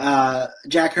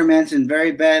Jack Hermansson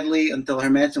very badly until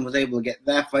Hermansson was able to get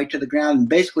that fight to the ground and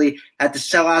basically had to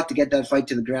sell out to get that fight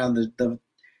to the ground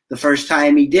the first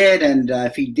time he did. And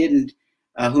if he didn't,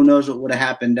 who knows what would have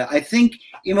happened. I think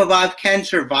Imavov can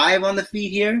survive on the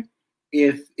feet here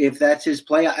if that's his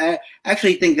play. I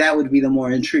actually think that would be the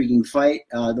more intriguing fight,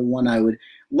 the one I would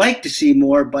like to see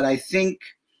more. But I think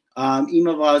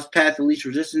Imavov's path of least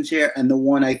resistance here, and the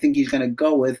one I think he's going to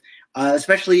go with,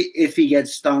 especially if he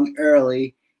gets stung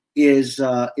early, is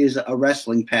a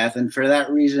wrestling path. And for that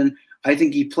reason, I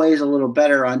think he plays a little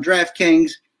better on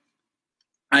DraftKings.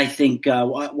 I think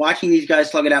watching these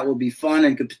guys slug it out will be fun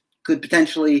and could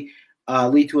potentially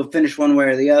lead to a finish one way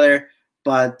or the other.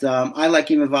 But I like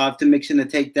Imavov to mix in the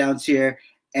takedowns here.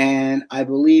 And I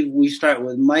believe we start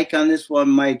with Mike on this one.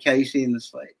 Mike, how you seeing this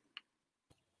fight?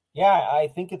 Yeah, I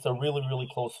think it's a really, really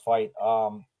close fight.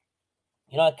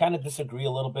 I kind of disagree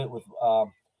a little bit with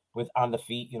on the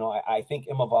feet. I think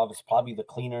Imavov is probably the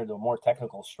cleaner, the more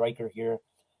technical striker here.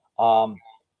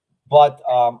 But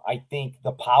I think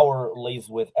the power lays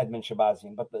with Edmund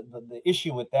Shabazian. But the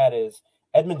issue with that is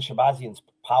Edmund Shabazian's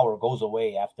power goes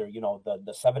away after,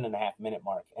 the 7.5 minute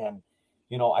mark. And,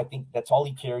 I think that's all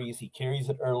he carries. He carries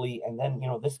it early. And then,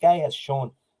 this guy has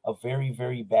shown a very,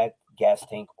 very bad gas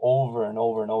tank over and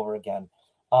over and over again.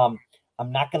 I'm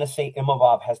not going to say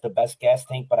Imavov has the best gas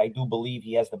tank, but I do believe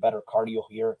he has the better cardio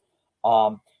here.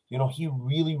 He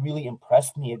really, really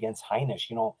impressed me against Heinisch,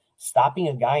 stopping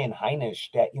a guy in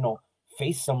Heinisch that,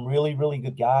 faced some really, really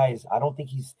good guys. I don't think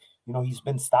he's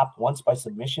been stopped once by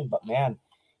submission, but man,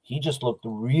 he just looked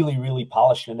really, really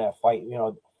polished in that fight.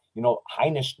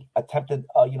 Heinisch attempted,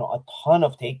 a ton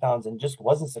of takedowns and just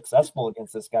wasn't successful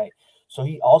against this guy. So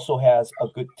he also has a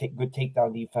good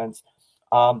takedown defense.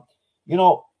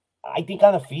 I think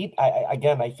on the feet,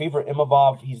 I favor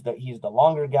Imavov. He's the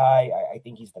longer guy. I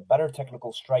think he's the better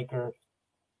technical striker.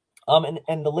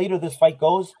 And the later this fight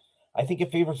goes, I think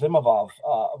it favors Imavov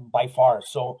by far.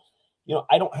 So,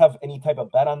 I don't have any type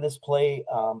of bet on this play.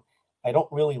 I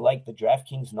don't really like the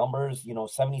DraftKings numbers,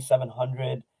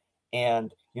 7,700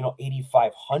 and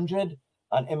 8,500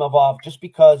 on Imavov, just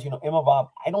because Imavov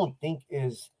I don't think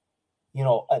is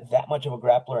that much of a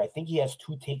grappler. I think he has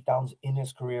 2 takedowns in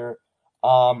his career.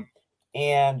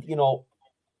 And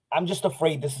I'm just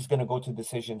afraid this is going to go to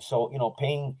decision. So,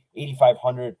 paying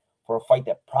 8,500 for a fight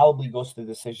that probably goes to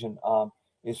decision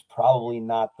is probably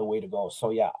not the way to go.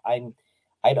 So yeah,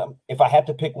 if I had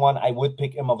to pick one, I would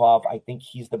pick Imavov. I think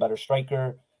he's the better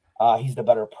striker. He's the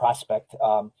better prospect.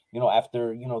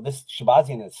 After this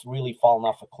Shabazian has really fallen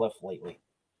off a cliff lately.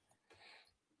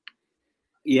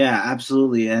 Yeah,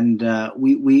 absolutely. And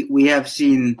we have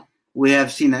seen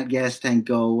that gas tank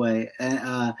go away.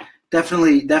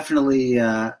 Definitely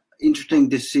interesting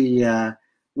to see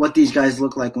what these guys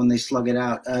look like when they slug it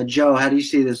out. Joe, how do you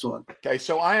see this one? Okay,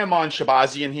 so I am on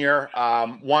Shabazian here.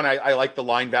 One, I like the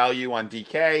line value on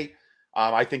DK.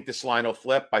 I think this line will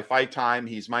flip by fight time.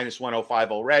 He's minus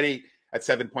 105 already at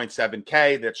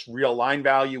 7.7K. That's real line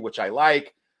value, which I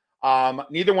like.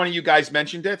 Neither one of you guys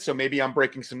mentioned it, so maybe I'm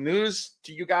breaking some news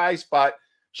to you guys, but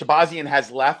Shabazian has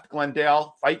left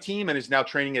Glendale Fight Team and is now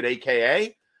training at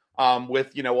AKA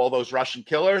with, all those Russian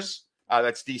killers.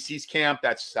 That's DC's camp.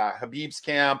 That's Habib's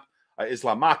camp,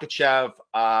 Islam Makhachev.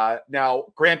 Now,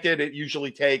 granted, it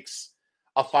usually takes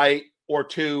a fight or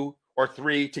 2 or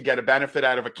 3 to get a benefit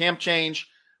out of a camp change,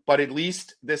 but at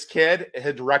least this kid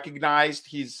had recognized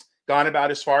he's gone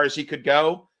about as far as he could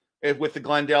go with the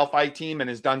Glendale fight team and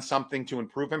has done something to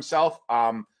improve himself.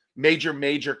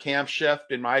 Major camp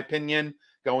shift, in my opinion,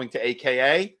 going to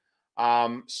AKA.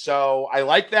 So I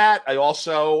like that. I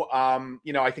also,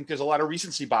 I think there's a lot of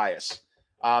recency bias.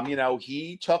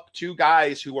 He took two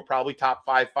guys who were probably top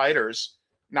 5 fighters,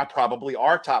 not probably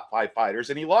are top 5 fighters,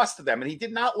 and he lost to them. And he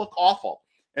did not look awful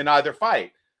in either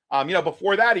fight.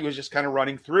 Before that, he was just kind of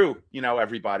running through,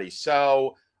 everybody.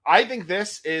 So I think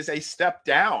this is a step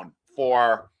down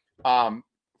for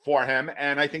him.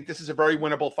 And I think this is a very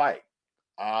winnable fight.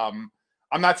 I'm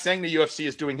not saying the UFC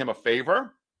is doing him a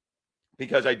favor,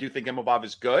 because I do think Imavov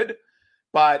is good,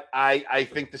 but I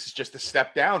think this is just a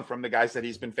step down from the guys that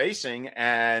he's been facing.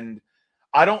 And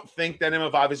I don't think that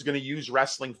Imavov is going to use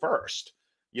wrestling first,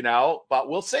 but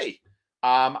we'll see.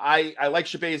 I like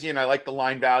Shahbazyan. I like the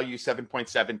line value,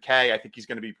 7.7K. I think he's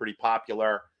going to be pretty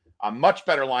popular. Much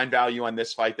better line value on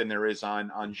this fight than there is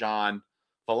on Gian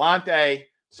Villante.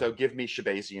 So give me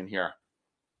Shahbazyan here.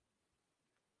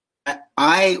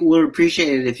 I would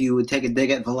appreciate it if you would take a dig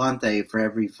at Villante for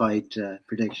every fight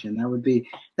prediction. That would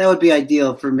be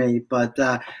ideal for me. But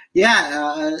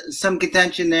some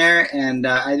contention there, and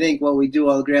I think what we do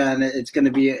all agree on, it's going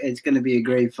to be a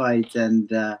great fight, and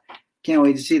can't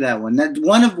wait to see that one. That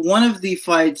one of the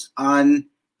fights on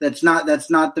that's not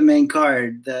the main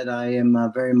card that I am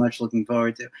very much looking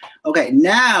forward to. Okay,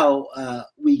 now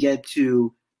we get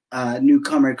to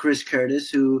newcomer Chris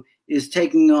Curtis, who is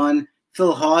taking on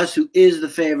Phil Hawes, who is the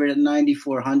favorite at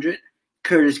 9,400.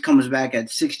 Curtis comes back at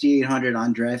 6,800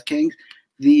 on DraftKings.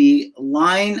 The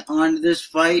line on this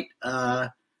fight,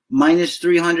 minus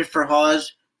 300 for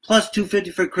Hawes, plus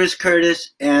 250 for Chris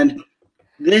Curtis. And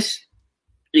this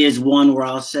is one where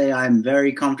I'll say I'm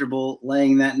very comfortable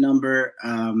laying that number.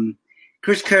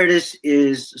 Chris Curtis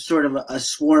is sort of a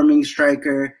swarming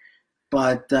striker,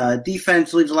 but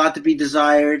defense leaves a lot to be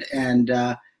desired,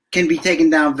 and can be taken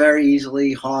down very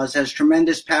easily. Hawes has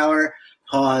tremendous power.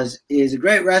 Hawes is a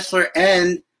great wrestler,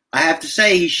 and I have to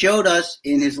say he showed us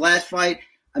in his last fight.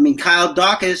 I mean, Kyle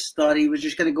Dawkins thought he was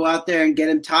just going to go out there and get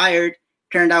him tired.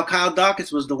 Turned out Kyle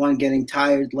Dawkins was the one getting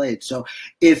tired late. So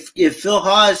if Phil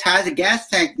Hawes has a gas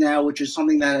tank now, which is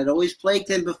something that had always plagued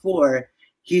him before,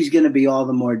 he's going to be all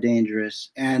the more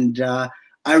dangerous. And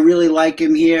I really like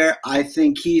him here. I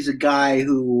think he's a guy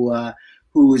who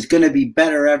is going to be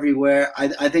better everywhere.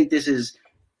 I think this is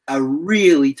a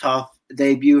really tough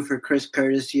debut for Chris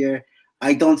Curtis here.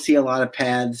 I don't see a lot of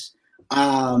paths.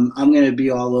 I'm going to be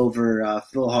all over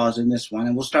Phil Hawes in this one,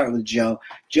 and we'll start with Joe.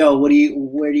 Joe, where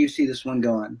do you see this one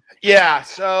going? Yeah,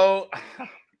 so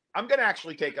I'm going to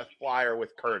actually take a flyer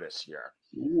with Curtis here.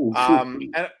 Ooh,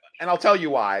 and I'll tell you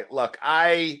why. Look,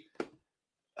 I'm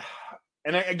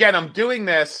doing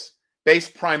this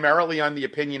based primarily on the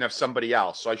opinion of somebody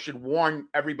else. So I should warn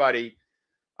everybody,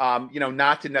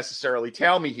 not to necessarily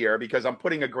tail me here, because I'm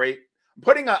putting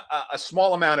a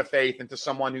small amount of faith into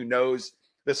someone who knows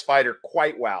this fighter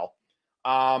quite well.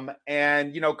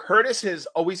 Curtis has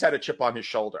always had a chip on his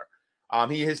shoulder.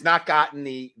 He has not gotten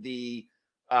he's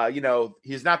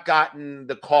not gotten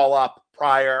the call up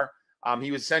prior. He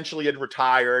essentially had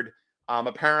retired.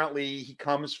 Apparently he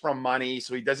comes from money,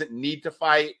 so he doesn't need to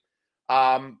fight.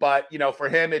 But for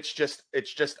him, it's just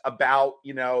about,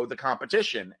 the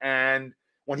competition. And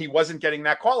when he wasn't getting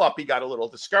that call up, he got a little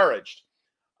discouraged.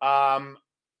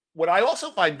 What I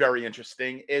also find very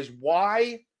interesting is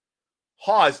why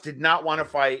Hawes did not want to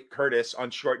fight Curtis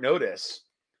on short notice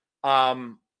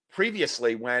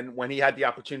previously when he had the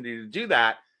opportunity to do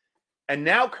that. And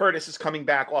now Curtis is coming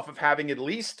back off of having at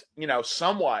least,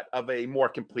 somewhat of a more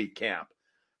complete camp.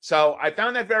 So I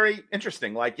found that very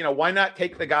interesting. Like, why not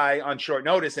take the guy on short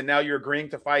notice, and now you're agreeing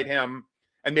to fight him,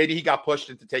 and maybe he got pushed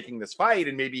into taking this fight,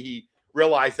 and maybe he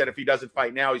realized that if he doesn't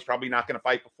fight now, he's probably not going to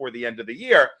fight before the end of the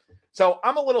year. So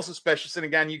I'm a little suspicious. And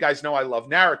again, you guys know I love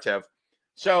narrative.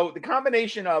 So the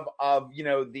combination of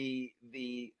the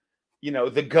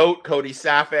GOAT Cody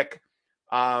Safick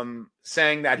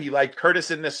saying that he liked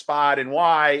Curtis in this spot and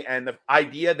why, and the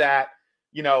idea that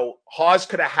Hawes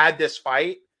could have had this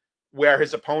fight where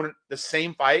his opponent, the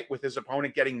same fight with his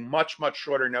opponent getting much, much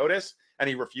shorter notice, and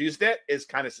he refused it, is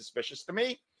kind of suspicious to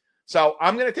me. So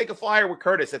I'm going to take a flyer with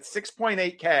Curtis at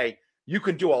 6.8K. You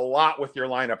can do a lot with your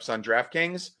lineups on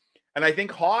DraftKings. And I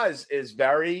think Hawes is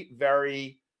very,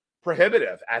 very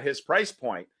prohibitive at his price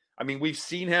point. I mean, we've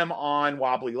seen him on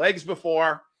wobbly legs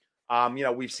before.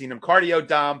 We've seen him cardio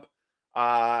dump.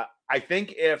 I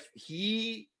think if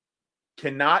he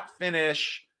cannot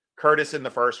finish Curtis in the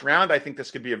first round, I think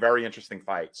this could be a very interesting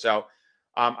fight. So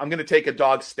I'm going to take a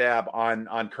dog stab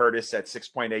on Curtis at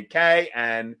 6.8K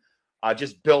and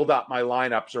just build up my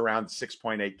lineups around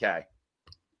 6.8K.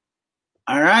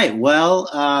 All right. Well,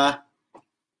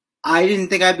 I didn't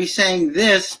think I'd be saying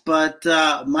this, but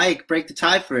Mike, break the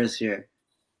tie for us here.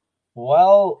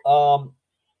 Well,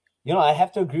 I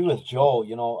have to agree with Joe.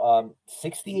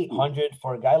 6,800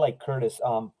 for a guy like Curtis.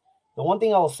 The one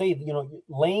thing I'll say,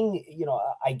 laying,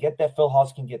 I get that Phil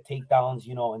Hawes can get takedowns,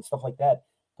 and stuff like that.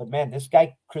 But man, this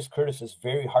guy, Chris Curtis, is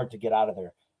very hard to get out of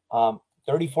there.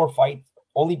 34 fights,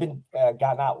 only been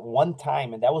gotten out one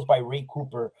time, and that was by Ray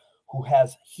Cooper, who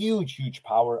has huge, huge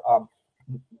power.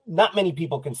 Not many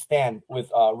people can stand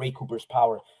with Ray Cooper's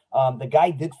power. The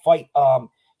guy did fight,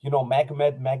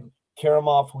 Magomed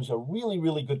Karamov, who's a really,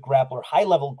 really good grappler,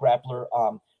 high-level grappler,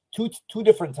 two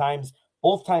different times.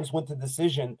 Both times went to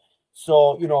decision.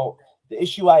 So, the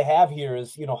issue I have here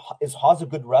is, is Hawes a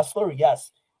good wrestler?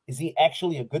 Yes. Is he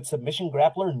actually a good submission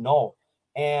grappler? No.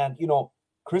 And,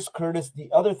 Chris Curtis, the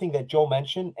other thing that Joe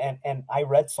mentioned, and I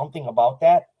read something about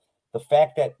that, the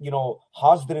fact that,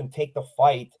 Hawes didn't take the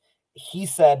fight, he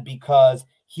said because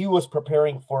he was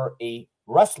preparing for a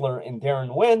wrestler in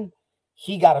Darren Wynn.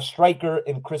 He got a striker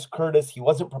in Chris Curtis. He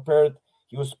wasn't prepared.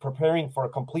 He was preparing for a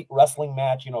complete wrestling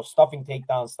match, stuffing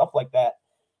takedowns, stuff like that.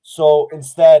 So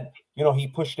instead, he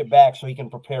pushed it back so he can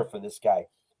prepare for this guy.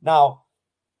 Now,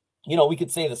 we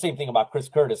could say the same thing about Chris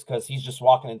Curtis because he's just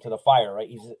walking into the fire, right?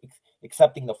 He's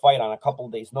accepting the fight on a couple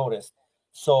of days' notice.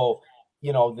 So,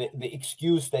 the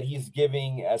excuse that he's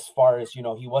giving as far as, he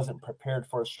wasn't prepared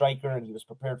for a striker and he was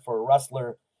prepared for a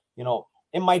wrestler,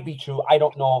 it might be true. I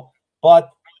don't know. But,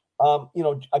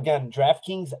 again,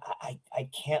 DraftKings, I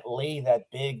can't lay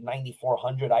that big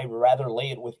 9,400. I'd rather lay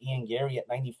it with Ian Gary at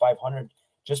 9,500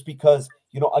 just because,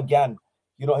 again,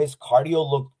 his cardio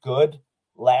looked good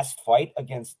last fight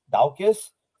against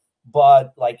Daukaus.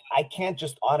 But I can't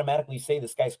just automatically say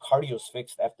this guy's cardio's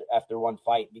fixed after one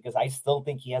fight because I still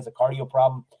think he has a cardio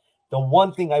problem. The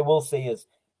one thing I will say is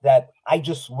that I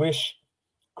just wish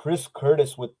Chris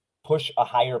Curtis would push a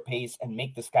higher pace and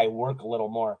make this guy work a little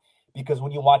more. Because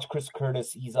when you watch Chris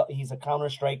Curtis, he's a counter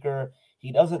striker.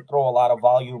 He doesn't throw a lot of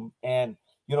volume, and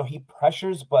he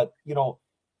pressures, but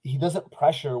he doesn't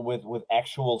pressure with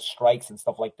actual strikes and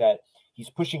stuff like that. He's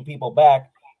pushing people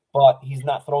back, but he's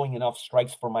not throwing enough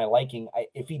strikes for my liking.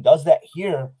 If he does that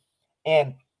here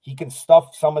and he can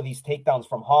stuff some of these takedowns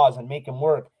from Hawes and make him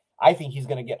work, I think he's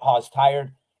going to get Hawes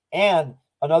tired. And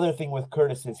another thing with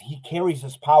Curtis is he carries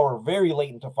his power very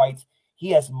late into fights.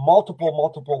 He has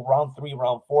multiple round 3,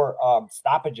 round 4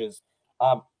 stoppages,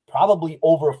 probably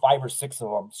over 5 or 6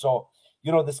 of them. So,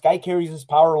 this guy carries his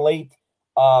power late.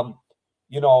 Hawes,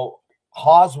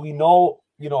 we know,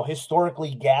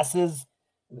 historically gasses.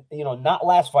 Not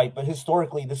last fight, but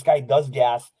historically, this guy does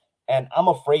gas, and I'm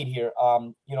afraid here.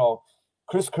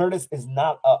 Chris Curtis is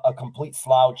not a complete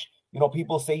slouch.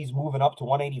 People say he's moving up to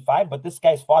 185, but this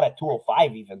guy's fought at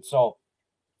 205 even, so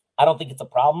I don't think it's a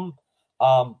problem.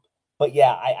 But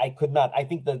yeah, I could not. I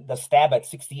think the stab at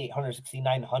 6,800,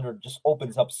 6,900 just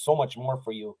opens up so much more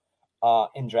for you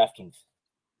in DraftKings.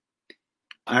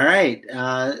 All right,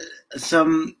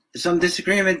 some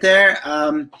disagreement there.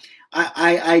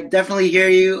 I definitely hear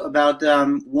you about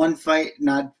one fight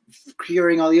not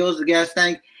curing all the ills of the gas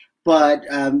tank, but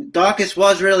Daukaus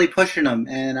was really pushing him,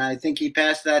 and I think he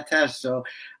passed that test. So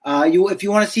if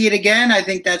you want to see it again, I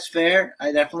think that's fair.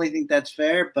 I definitely think that's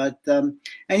fair. But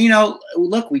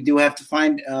look, we do have to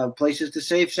find places to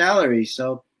save salary.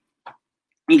 So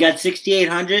you got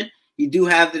 6,800. You do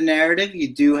have the narrative.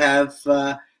 You do have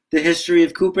the history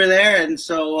of Cooper there, and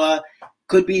so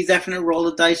could be definite roll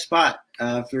the dice spot.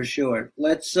 For sure.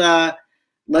 Let's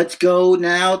go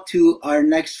now to our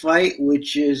next fight,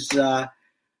 which is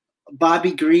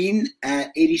Bobby Green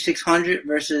at 8,600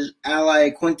 versus Ally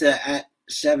Quinta at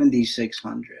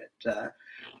 7,600.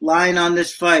 Line on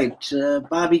this fight: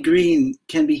 Bobby Green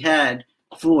can be had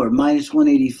for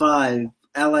 -185.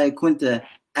 Ally Quinta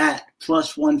at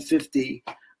 +150.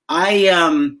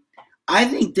 I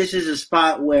think this is a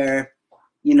spot where,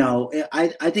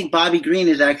 I think Bobby Green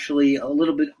is actually a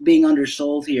little bit being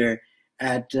undersold here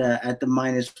at the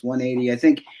 -180. I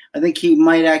think he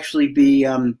might actually be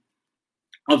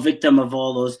a victim of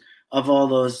all those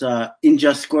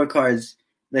unjust scorecards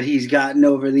that he's gotten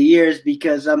over the years.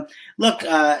 Because look,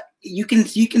 you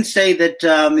can say that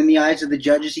in the eyes of the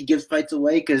judges he gives fights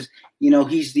away because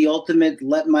he's the ultimate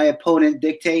let my opponent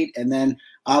dictate and then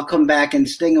I'll come back and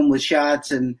sting him with shots.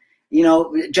 And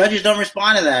judges don't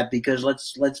respond to that because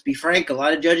let's be frank, a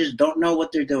lot of judges don't know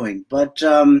what they're doing. But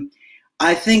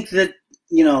I think that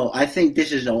I think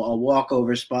this is a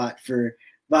walkover spot for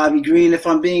Bobby Green. If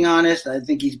I'm being honest, I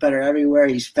think he's better everywhere.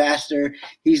 He's faster.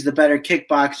 He's the better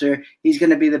kickboxer. He's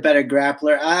going to be the better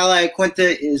grappler. Ally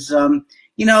Quinta is a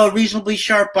reasonably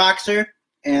sharp boxer,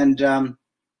 and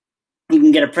he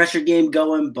can get a pressure game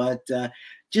going, but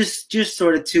just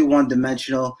sort of too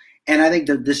one-dimensional. And I think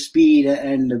the speed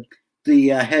and the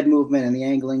head movement and the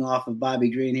angling off of Bobby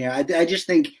Green here, I just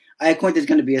think Iaquinta is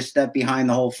going to be a step behind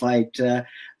the whole fight.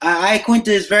 Iaquinta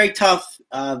is very tough,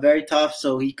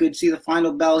 so he could see the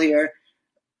final bell here,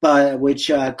 but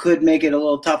which could make it a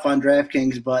little tough on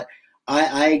DraftKings. But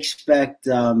I expect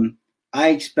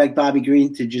Bobby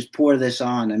Green to just pour this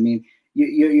on. I mean,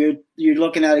 you're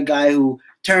looking at a guy who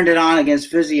turned it on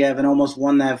against Fiziev and almost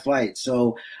won that fight.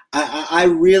 So I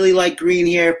really like Green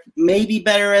here. Maybe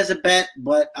better as a bet,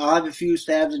 but I'll have a few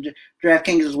stabs at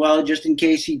DraftKings as well, just in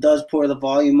case he does pour the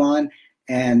volume on.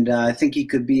 And I think he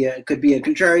could be a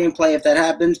contrarian play if that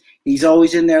happens. He's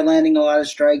always in there landing a lot of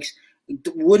strikes. It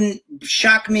wouldn't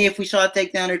shock me if we saw a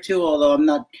takedown or two, although I'm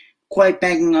not quite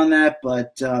banking on that.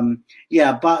 But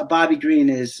Bobby Green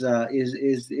is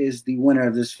the winner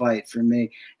of this fight for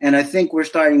me. And I think we're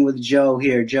starting with Joe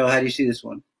here. Joe, how do you see this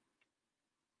one?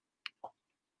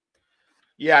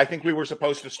 Yeah, I think we were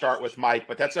supposed to start with Mike,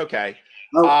 but that's okay.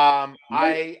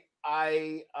 It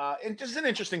is an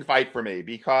interesting fight for me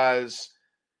because,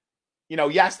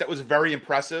 yes, that was very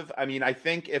impressive. I mean, I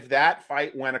think if that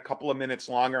fight went a couple of minutes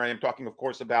longer, I am talking, of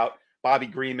course, about Bobby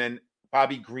Green and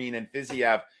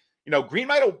Fiziev. Green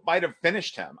might have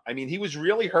finished him. I mean, he was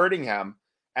really hurting him,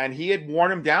 and he had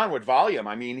worn him down with volume.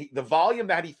 I mean, the volume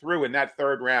that he threw in that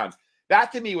third round,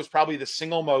 that to me was probably the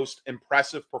single most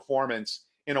impressive performance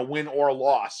in a win or a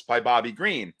loss by Bobby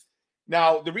Green.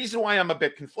 Now, the reason why I'm a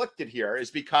bit conflicted here is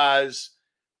because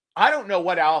I don't know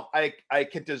what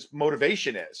Iaquinta's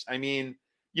motivation is. I mean,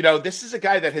 this is a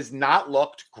guy that has not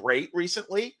looked great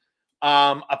recently.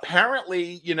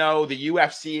 Apparently, the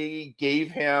UFC gave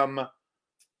him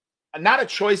not a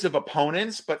choice of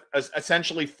opponents, but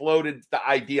essentially floated the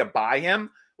idea by him,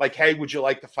 like, hey, would you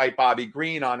like to fight Bobby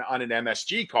Green on an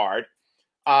MSG card?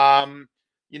 Like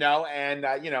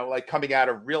coming out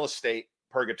of real estate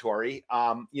purgatory,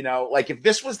 like if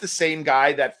this was the same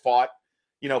guy that fought,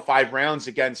 5 rounds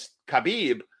against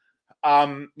Khabib,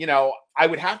 I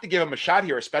would have to give him a shot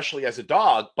here, especially as a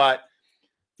dog. But,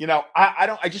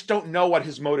 I just don't know what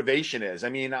his motivation is. I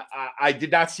mean, I did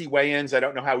not see weigh-ins. I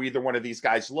don't know how either one of these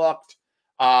guys looked.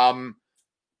 Barring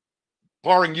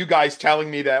you guys telling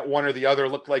me that one or the other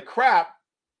looked like crap,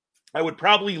 I would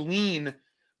probably lean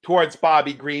towards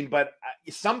Bobby Green, but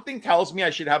something tells me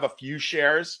I should have a few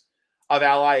shares of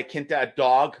Al Iaquinta at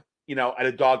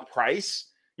a dog price,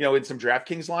 in some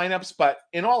DraftKings lineups. But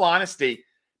in all honesty,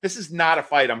 this is not a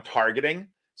fight I'm targeting.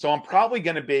 So I'm probably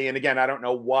going to be, and again, I don't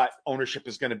know what ownership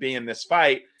is going to be in this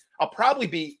fight. I'll probably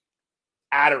be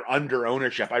at or under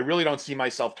ownership. I really don't see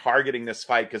myself targeting this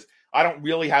fight because I don't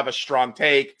really have a strong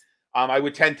take. I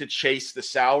would tend to chase the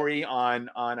salary on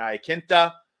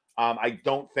Iaquinta. I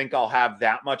don't think I'll have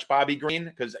that much Bobby Green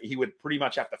because he would pretty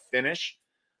much have to finish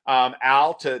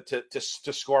Al to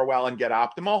score well and get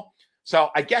optimal. So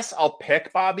I guess I'll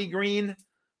pick Bobby Green,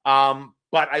 but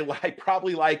I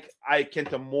probably like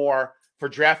Iaquinta more for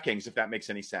DraftKings, if that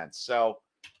makes any sense. So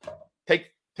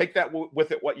take that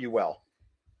with it what you will.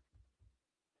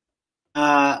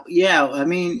 I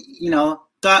mean,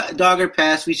 dog or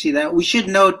pass, we see that. We should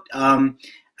note Al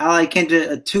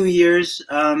Iaquinta 2 years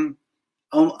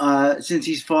since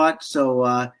he's fought,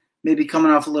 so maybe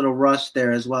coming off a little rust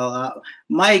there as well.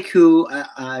 Mike, who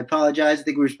I apologize, I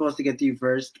think we were supposed to get to you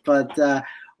first, but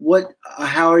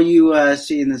how are you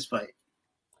seeing this fight?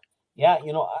 Yeah,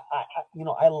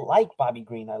 I like Bobby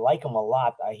Green. I like him a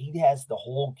lot. He has the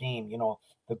whole game,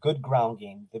 the good ground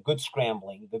game, the good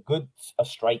scrambling, the good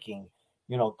striking,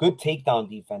 good takedown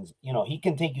defense. He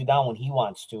can take you down when he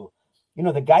wants to.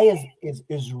 The guy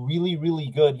is really, really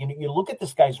good. You look at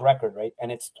this guy's record, right?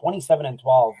 And it's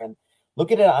 27-12. And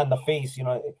look at it on the face,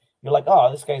 you're like,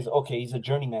 oh, this guy's okay. He's a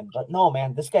journeyman. But no,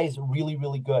 man, this guy is really,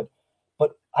 really good.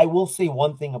 But I will say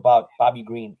one thing about Bobby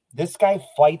Green. This guy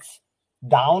fights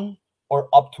down or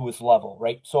up to his level,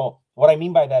 right? So what I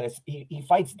mean by that is he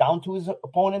fights down to his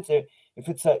opponents. If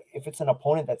it's an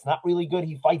opponent that's not really good,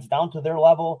 he fights down to their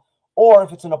level. Or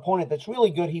if it's an opponent that's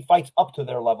really good, he fights up to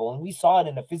their level. And we saw it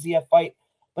in the Fiziev fight,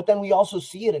 but then we also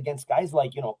see it against guys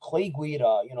like, Clay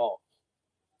Guida,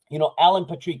 Alan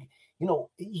Patrick.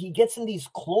 He gets in these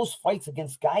close fights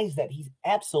against guys that he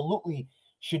absolutely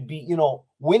should be,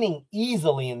 winning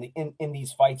easily in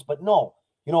these fights. But no,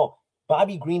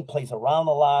 Bobby Green plays around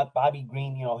a lot. Bobby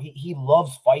Green, he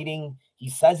loves fighting. He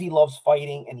says he loves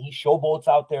fighting, and he showboats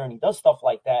out there, and he does stuff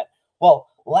like that. Well,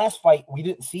 last fight, we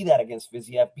didn't see that against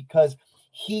Fiziev because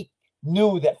he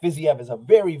knew that Fiziev is a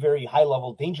very, very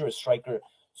high-level, dangerous striker.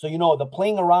 So, the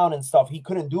playing around and stuff, he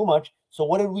couldn't do much. So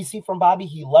what did we see from Bobby?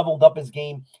 He leveled up his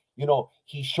game.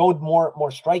 he showed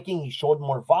more striking. He showed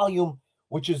more volume,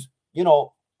 which is,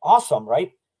 awesome,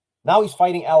 right? Now he's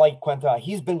fighting Al Iaquinta.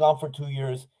 He's been gone for 2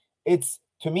 years.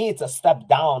 To me, it's a step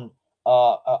down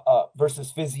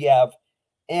versus Fiziev.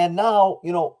 And now,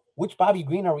 which Bobby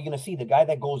Green are we going to see? The guy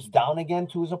that goes down again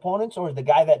to his opponents, or the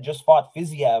guy that just fought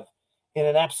Fiziev in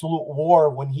an absolute war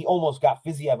when he almost got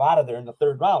Fiziev out of there in the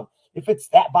 3rd round? If it's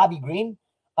that Bobby Green,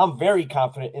 I'm very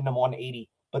confident in the 180.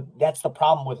 But that's the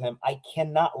problem with him. I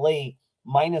cannot lay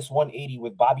minus 180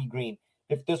 with Bobby Green.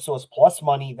 If this was plus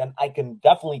money, then I can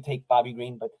definitely take Bobby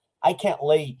Green. But I can't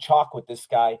lay chalk with this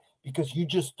guy because you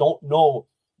just don't know,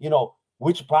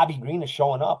 which Bobby Green is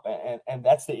showing up. And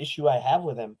that's the issue I have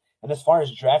with him. And as far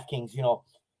as DraftKings,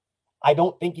 I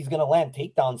don't think he's going to land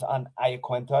takedowns on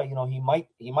Iaquinta.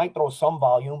 He might throw some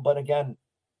volume, but again,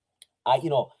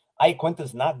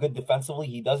 Iaquinta's not good defensively.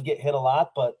 He does get hit a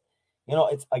lot, but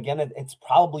it's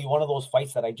probably one of those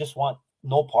fights that I just want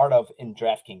no part of in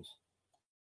DraftKings.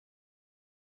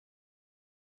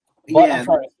 But yeah. I'm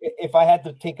sorry, if I had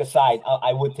to take a side,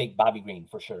 I would take Bobby Green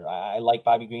for sure. I like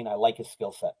Bobby Green. I like his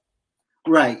skill set.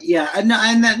 Right. Yeah. And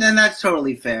that's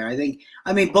totally fair.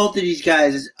 Both of these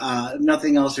guys,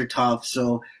 nothing else, are tough.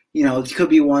 So, it could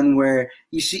be one where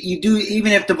you do,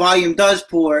 even if the volume does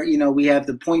pour, we have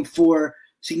the 0.4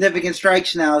 significant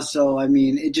strikes now. So,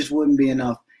 it just wouldn't be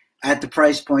enough at the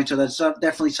price point. So that's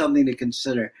definitely something to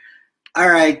consider. All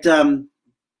right.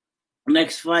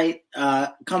 Next fight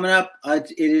coming up,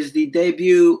 it is the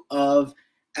debut of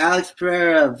Alex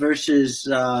Pereira versus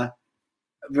Andreas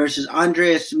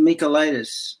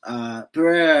Michailidis.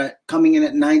 Pereira coming in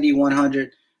at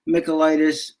 9,100,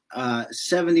 Michailidis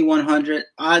 7,100.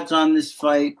 Odds on this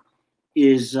fight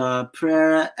is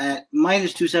Pereira at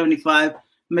minus 275,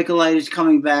 Michailidis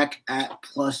coming back at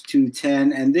plus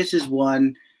 210. And this is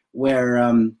one where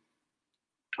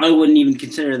I wouldn't even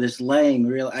consider this laying.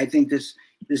 Really, I think this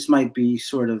might be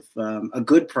sort of a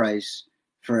good price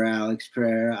for Alex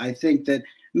Pereira. I think that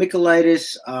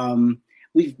Michailidis,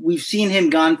 we've seen him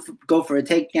go for a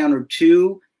takedown or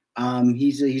two.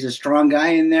 He's a strong guy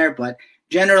in there, but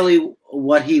generally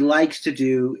what he likes to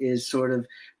do is sort of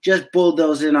just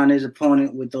bulldoze in on his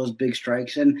opponent with those big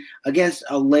strikes. And against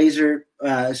a laser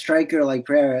striker like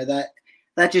Pereira, that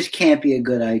just can't be a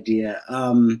good idea.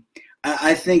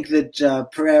 I think that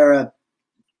Pereira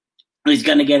is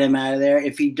going to get him out of there.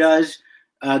 If he does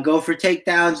go for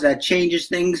takedowns, that changes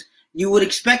things. You would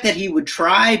expect that he would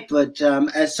try, but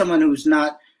as someone who's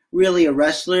not really a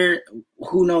wrestler,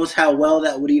 who knows how well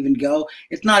that would even go.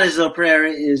 It's not as though Pereira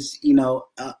is,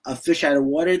 a fish out of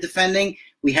water defending.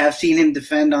 We have seen him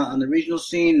defend on the regional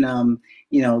scene.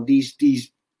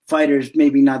 These fighters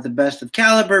maybe not the best of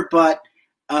caliber, but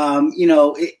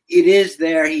it is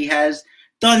there. He has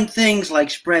done things like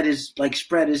spread his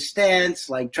stance,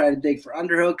 like try to dig for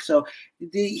underhook. So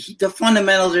the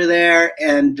fundamentals are there,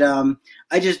 and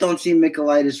I just don't see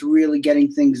Michailidis really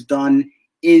getting things done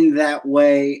in that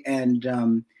way. And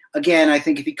again, I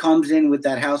think if he comes in with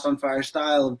that house on fire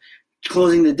style of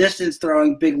closing the distance,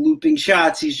 throwing big looping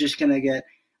shots, he's just going to get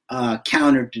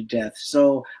countered to death.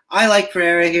 So I like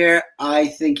Pereira here. I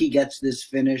think he gets this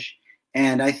finish.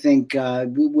 And I think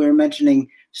we were mentioning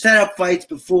setup fights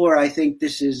before. I think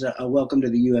this is a welcome to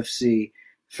the UFC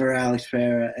for Alex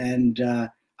Pereira. And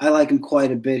I like him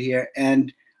quite a bit here.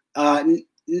 And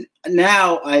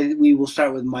now we will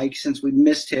start with Mike since we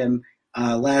missed him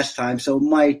last time. So,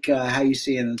 Mike, how you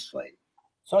seeing this fight?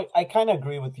 So I kind of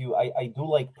agree with you. I do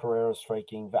like Pereira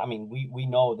striking. We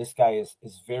know this guy is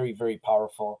very, very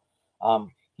powerful.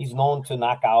 He's known to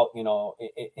knock out,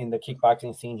 in the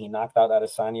kickboxing scene. He knocked out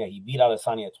Adesanya. He beat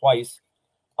Adesanya twice.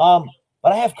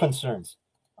 But I have concerns.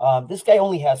 This guy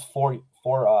only has four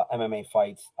MMA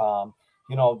fights.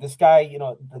 This guy,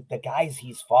 the guys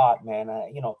he's fought, man,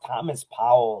 Thomas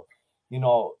Powell,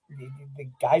 the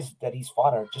guys that he's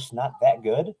fought are just not that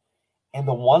good. And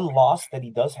the one loss that he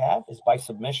does have is by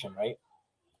submission, right?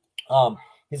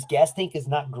 His gas tank is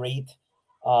not great.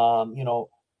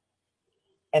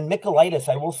 And Michailidis,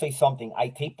 I will say something. I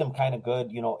taped him kind of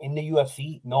good. In the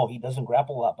UFC, no, he doesn't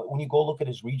grapple a lot. But when you go look at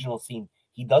his regional scene,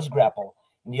 he does grapple.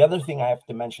 And the other thing I have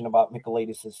to mention about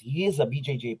Michailidis is he is a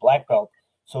BJJ black belt,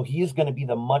 so he is going to be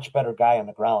the much better guy on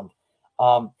the ground.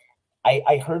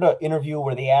 I heard an interview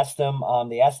where they asked him,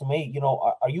 hey,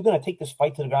 are you going to take this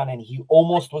fight to the ground? And he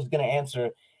almost was going to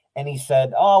answer, and he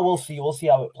said, oh, we'll see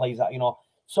how it plays out,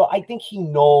 So I think he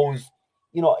knows,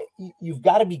 you've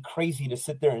got to be crazy to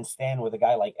sit there and stand with a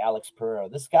guy like Alex Pereira.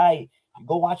 This guy, you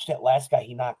go watch that last guy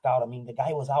he knocked out. The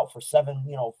guy was out for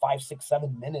 5, 6,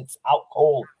 7 minutes out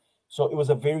cold. So it was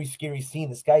a very scary scene.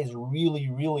 This guy is really,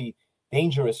 really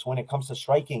dangerous when it comes to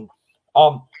striking.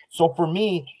 So for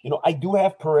me, I do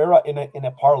have Pereira in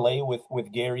a parlay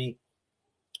with Gary,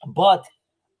 but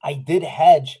I did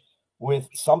hedge with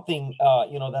something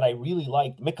that I really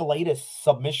liked. Michailidis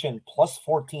submission plus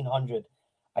 1,400.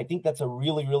 I think that's a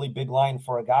really, really big line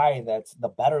for a guy that's the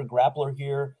better grappler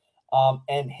here.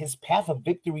 And his path of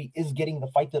victory is getting the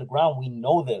fight to the ground. We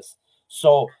know this.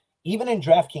 So even in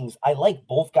DraftKings, I like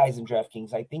both guys in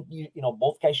DraftKings. I think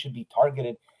both guys should be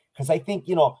targeted because I think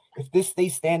if this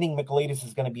stays standing, Michailidis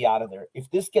is going to be out of there. If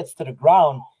this gets to the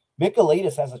ground,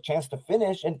 Michailidis has a chance to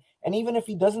finish, and even if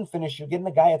he doesn't finish, you're getting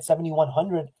a guy at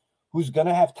 7,100 who's going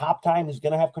to have top time, who's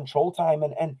going to have control time,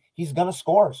 and he's going to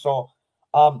score. So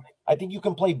I think you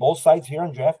can play both sides here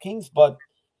on DraftKings, but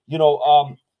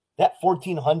that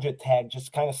 1,400 tag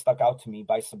just kind of stuck out to me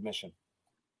by submission.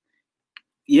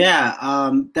 Yeah,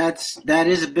 that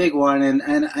is a big one,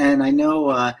 and I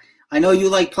know you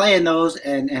like playing those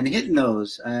and hitting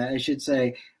those. I should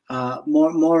say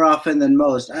more often than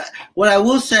most. What I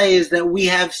will say is that we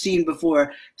have seen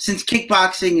before, since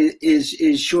kickboxing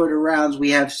is shorter rounds,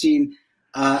 we have seen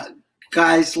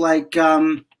guys like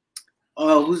who's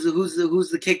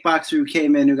the kickboxer who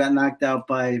came in who got knocked out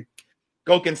by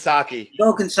Gokhan Saki.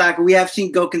 We have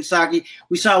seen Gokhan Saki.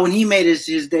 We saw when he made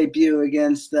his debut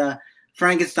against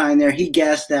Frankenstein there, he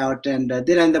gassed out and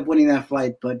did end up winning that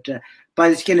fight, but by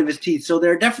the skin of his teeth. So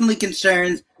there are definitely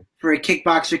concerns for a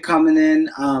kickboxer coming in.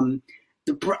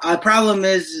 The problem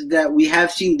is that we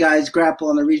have seen guys grapple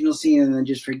on the regional scene and then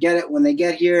just forget it when they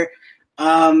get here.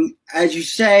 As you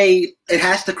say, it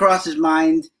has to cross his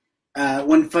mind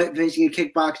when facing a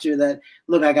kickboxer that,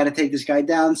 look, I got to take this guy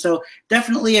down. So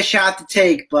definitely a shot to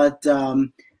take, but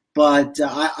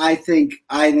I think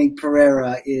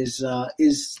Pereira is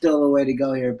still the way to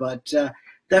go here. But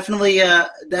definitely an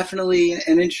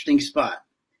interesting spot.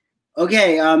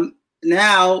 Okay,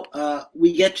 now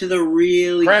we get to the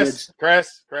really Chris.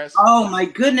 Oh my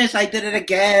goodness, I did it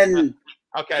again.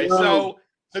 Okay, so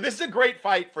this is a great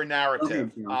fight for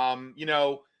narrative.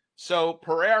 Okay. So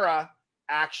Pereira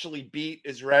actually beat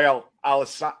Israel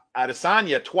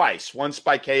Adesanya twice, once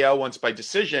by KO, once by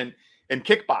decision in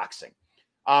kickboxing.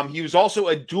 He was also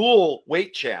a dual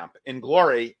weight champ in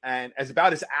Glory, and as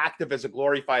about as active as a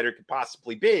Glory fighter could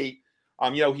possibly be.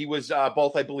 He was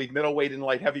both, I believe, middleweight and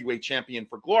light heavyweight champion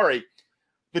for Glory.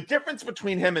 The difference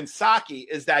between him and Saki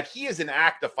is that he is an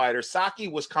active fighter. Saki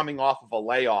was coming off of a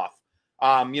layoff,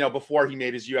 before he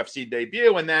made his UFC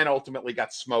debut, and then ultimately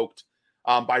got smoked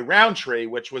by Roundtree,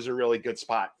 which was a really good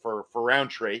spot for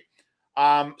Roundtree.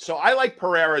 So I like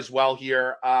Pereira as well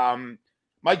here.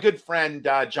 My good friend,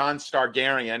 John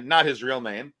Stargarian, not his real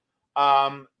name,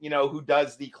 who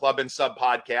does the Club and Sub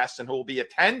podcast and who will be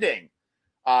attending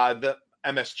the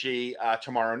MSG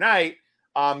tomorrow night.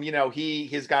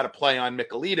 He's got to play on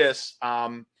Michailidis,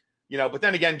 but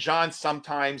then again, John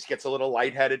sometimes gets a little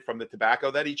lightheaded from the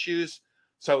tobacco that he chews.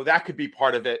 So that could be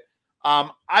part of it.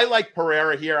 I like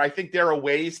Pereira here. I think there are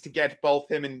ways to get both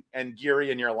him and Geary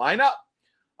in your lineup.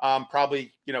 Could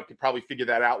probably figure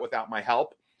that out without my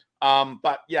help.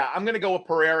 But yeah, I'm going to go with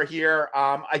Pereira here.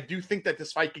 I do think that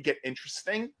this fight could get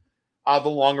interesting the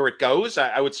longer it goes.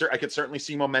 I could certainly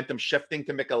see momentum shifting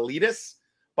to Michailidis,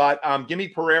 but give me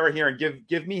Pereira here and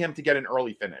give me him to get an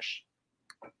early finish.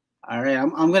 All right,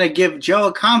 I'm going to give Joe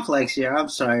a complex here. I'm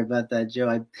sorry about that,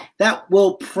 Joe. That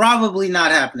will probably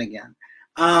not happen again.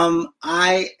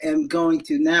 I am going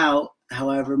to now,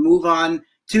 however, move on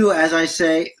to, as I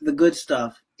say, the good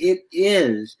stuff. It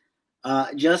is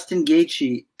Justin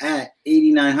Gaethje at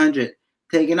 8,900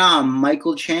 taking on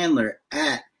Michael Chandler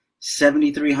at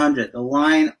 7,300. The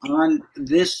line on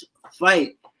this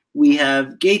fight, we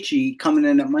have Gaethje coming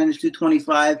in at minus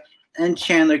 225, and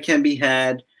Chandler can be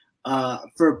had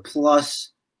for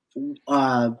plus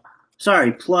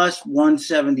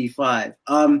 175.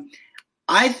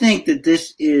 I think that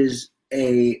this is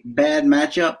a bad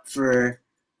matchup for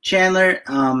Chandler.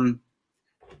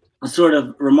 Sort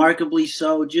of remarkably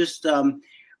so. Just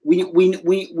we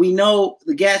know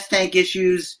the gas tank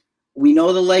issues, we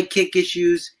know the leg kick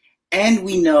issues, and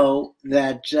we know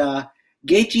that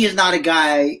Gaethje is not a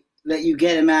guy that you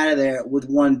get him out of there with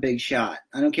one big shot.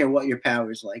 I don't care what your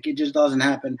power is like; it just doesn't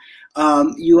happen.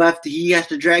 He has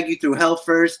to drag you through hell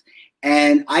first,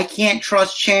 and I can't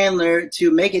trust Chandler to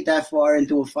make it that far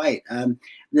into a fight.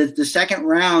 The second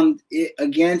round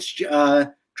against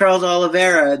Charles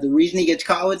Oliveira, the reason he gets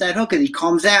caught with that hook is he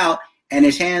comes out and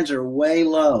his hands are way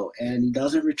low and he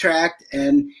doesn't retract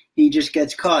and he just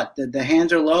gets caught. The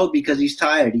hands are low because he's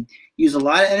tired. He used a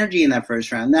lot of energy in that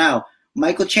first round. Now,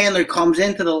 Michael Chandler comes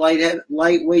into the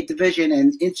lightweight division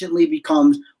and instantly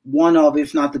becomes one of,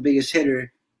 if not the biggest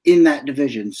hitter in that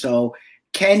division. So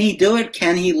Can he do it?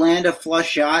 Can he land a flush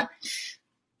shot?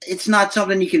 It's not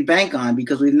something you can bank on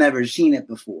because we've never seen it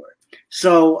before.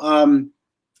 So I'm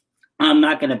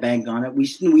not going to bank on it.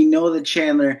 We know that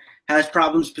Chandler has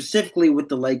problems specifically with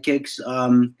the leg kicks.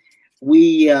 Khabib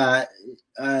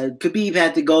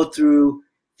had to go through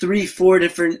 3-4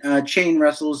 different chain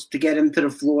wrestles to get him to the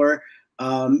floor.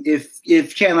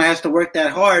 If Chandler has to work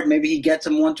that hard, maybe he gets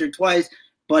him once or twice.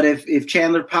 But if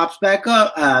Chandler pops back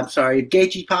up, if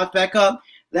Gaethje pops back up,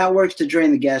 that works to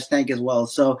drain the gas tank as well.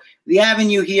 So the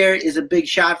avenue here is a big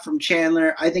shot from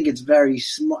Chandler. I think it's very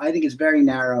small. I think it's very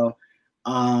narrow.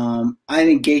 I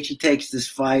think Gaethje takes this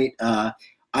fight. I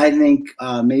think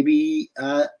maybe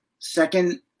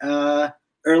second,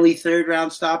 early third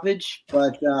round stoppage,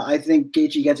 but I think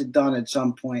Gaethje gets it done at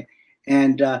some point.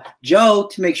 And Joe,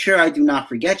 to make sure I do not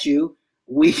forget you,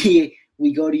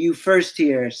 we go to you first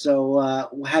here. So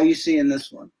how are you seeing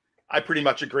this one? I pretty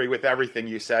much agree with everything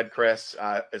you said, Chris.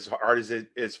 As hard as it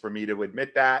is for me to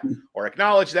admit that or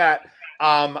acknowledge that,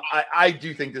 I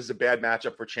do think this is a bad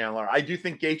matchup for Chandler. I do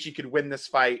think Gaethje could win this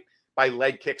fight by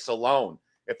leg kicks alone,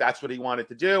 if that's what he wanted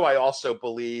to do. I also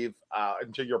believe,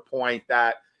 to your point,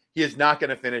 that he is not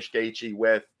going to finish Gaethje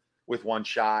with one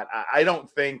shot. I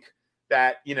don't think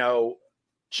that,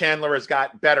 Chandler has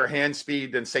got better hand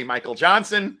speed than, say, Michael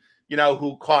Johnson,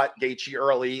 who caught Gaethje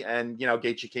early and,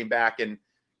 Gaethje came back and,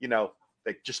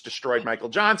 they just destroyed Michael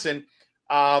Johnson.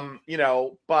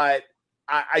 But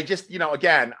I just,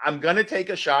 again, I'm going to take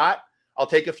a shot. I'll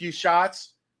take a few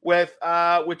shots with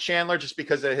Chandler just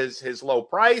because of his low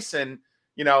price and,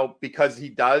 because he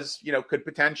does, could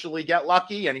potentially get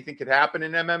lucky. Anything could happen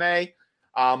in MMA.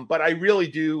 But I really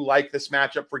do like this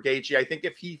matchup for Gaethje. I think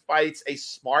if he fights a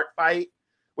smart fight,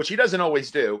 which he doesn't always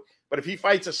do, but if he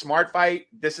fights a smart fight,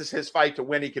 this is his fight to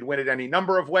win. He could win it any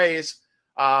number of ways.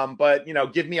 But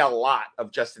give me a lot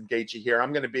of Justin Gaethje here.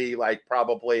 I'm going to be like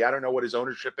probably, I don't know what his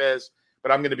ownership is,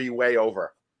 but I'm going to be way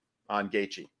over on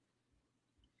Gaethje.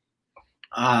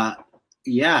 I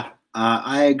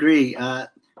agree.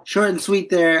 Short and sweet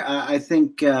there. I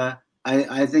think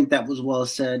that was well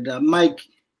said. Mike,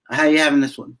 how are you having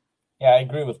this one? Yeah, I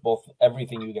agree with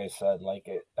everything you guys said.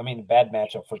 Bad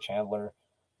matchup for Chandler.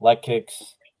 Leg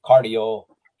kicks, cardio,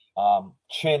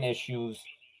 chin issues.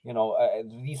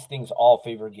 These things all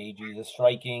favor Gaethje. The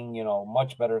striking,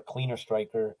 much better, cleaner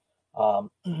striker.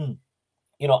 Outside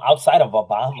of a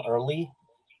bomb early,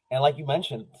 and like you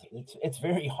mentioned, it's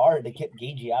very hard to get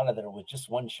Gaethje out of there with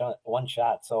just one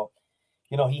shot. So,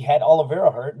 he had Oliveira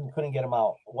hurt and couldn't get him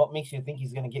out. What makes you think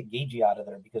he's going to get Gaethje out of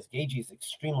there? Because Gaethje is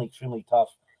extremely, extremely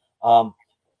tough.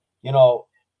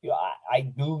 I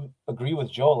do agree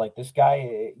with Joe. Like this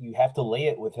guy, you have to lay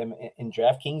it with him in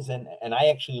DraftKings, and I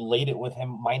actually laid it with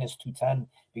him minus 210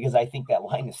 because I think that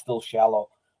line is still shallow.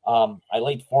 I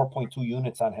laid 4.2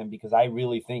 units on him because I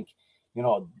really think,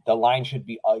 the line should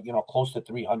be, close to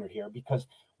 300 here because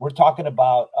we're talking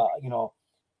about,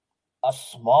 a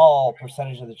small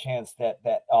percentage of the chance that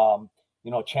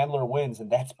Chandler wins,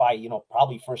 and that's by,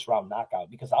 probably first round knockout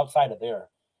because outside of there,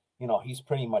 he's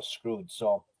pretty much screwed.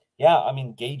 So. Yeah,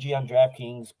 Gaethje on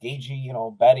DraftKings,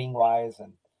 Gaethje, betting wise,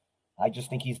 and I just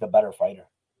think he's the better fighter.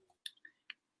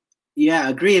 Yeah,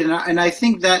 agreed. And I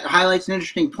think that highlights an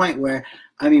interesting point where,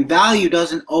 value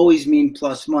doesn't always mean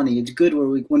plus money. It's good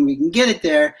when we can get it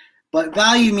there, but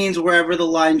value means wherever the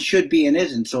line should be and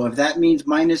isn't. So if that means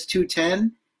minus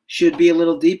 210 should be a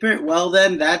little deeper, well,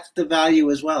 then that's the value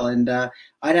as well. And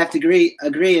I'd have to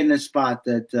agree in this spot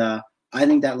that I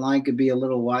think that line could be a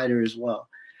little wider as well.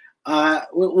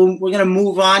 We're going to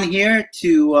move on here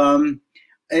to an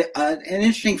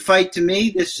interesting fight to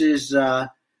me. This is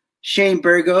Shane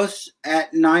Burgos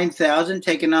at 9,000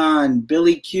 taking on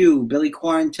Billy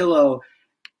Quarantillo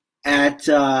at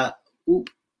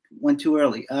went too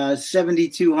early,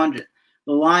 7,200.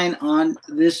 The line on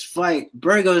this fight,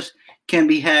 Burgos can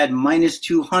be had minus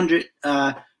 200,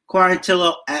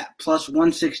 Quarantillo at plus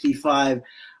 165.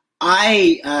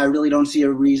 I really don't see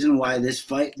a reason why this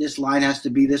line has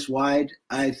to be this wide.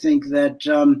 I think that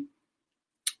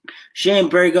Shane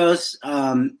Burgos,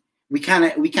 we kind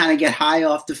of get high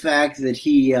off the fact that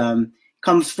he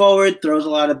comes forward, throws a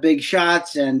lot of big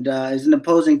shots, and is an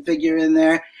opposing figure in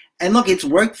there. And look, it's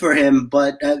worked for him.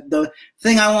 But the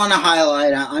thing I want to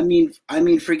highlight,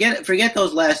 forget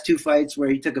those last two fights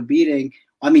where he took a beating.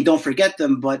 Don't forget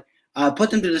them, but put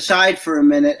them to the side for a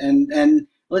minute and.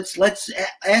 Let's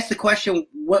ask the question: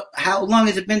 how long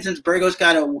has it been since Burgos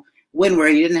got a win where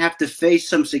he didn't have to face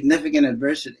some significant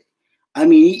adversity?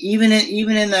 Even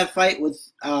in that fight with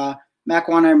Makwan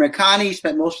Amirkhani, he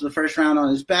spent most of the first round on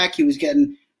his back. He was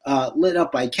getting lit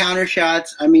up by counter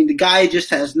shots. The guy just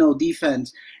has no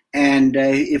defense. And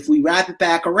if we wrap it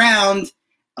back around,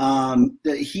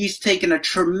 he's taken a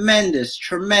tremendous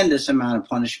amount of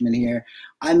punishment here.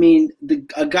 I mean,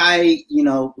 a guy,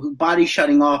 who body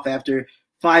shutting off after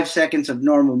 5 seconds of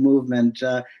normal movement,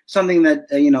 something that,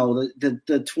 the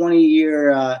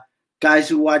 20-year guys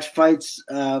who watch fights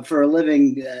for a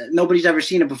living, nobody's ever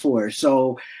seen it before.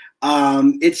 So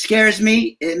it scares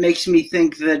me. It makes me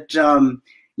think that,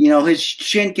 his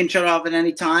shin can shut off at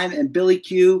any time. And Billy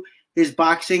Q, his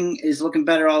boxing is looking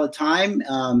better all the time.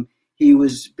 He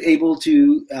was able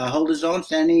to hold his own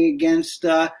standing against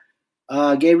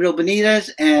Gabriel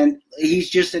Benitez, and he's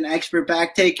just an expert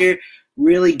back taker,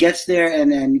 really gets there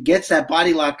and gets that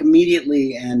body lock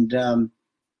immediately and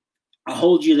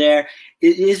hold you there.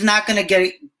 It is not going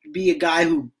to be a guy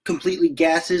who completely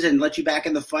gasses and lets you back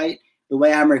in the fight the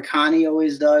way Amirkhani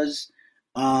always does.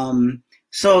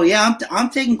 So yeah, I'm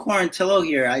taking Quarantillo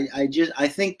here. I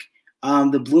think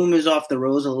the bloom is off the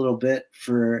rose a little bit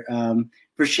for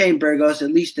Shane Burgos,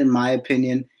 at least in my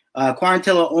opinion.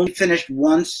 Quarantillo only finished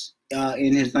once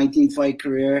in his 19-fight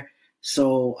career,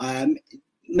 so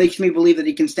makes me believe that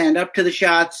he can stand up to the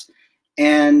shots.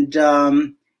 And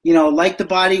like the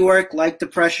body work, like the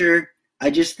pressure, I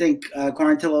just think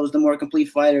Quarantillo is the more complete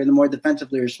fighter, the more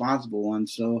defensively responsible one.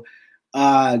 So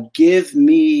give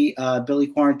me Billy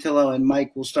Quarantillo. And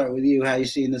Mike, we'll start with you. How you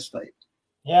seeing this fight?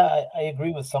 Yeah, I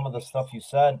agree with some of the stuff you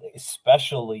said,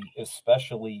 especially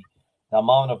the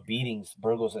amount of beatings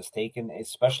Burgos has taken,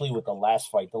 especially with the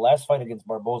last fight. The last fight against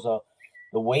Barboza,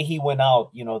 the way he went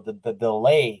out, the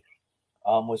delay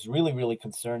was really, really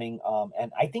concerning.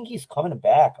 And I think he's coming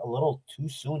back a little too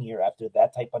soon here after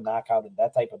that type of knockout and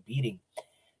that type of beating.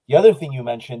 The other thing you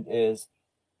mentioned is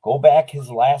go back his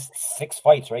last 6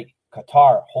 fights, right?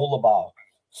 Qatar, Holabao,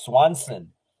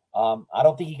 Swanson. I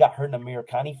don't think he got hurt in a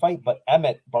Amirkhani fight, but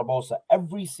Emmett Barboza,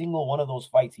 every single one of those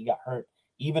fights, he got hurt.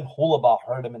 Even Holabao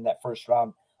hurt him in that first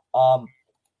round.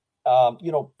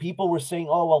 People were saying,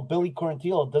 oh, well, Billy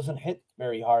Quarantillo doesn't hit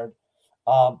very hard.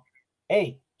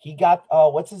 Hey, he got,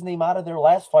 what's his name out of there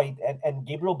last fight, and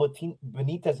Gabriel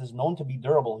Benitez is known to be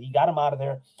durable. He got him out of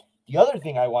there. The other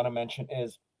thing I want to mention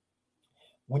is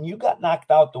when you got knocked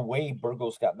out the way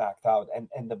Burgos got knocked out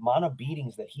and the amount of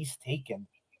beatings that he's taken,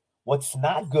 what's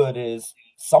not good is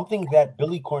something that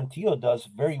Billy Quarantillo does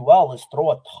very well is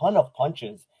throw a ton of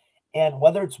punches. And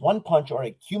whether it's one punch or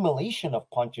accumulation of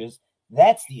punches,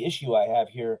 that's the issue I have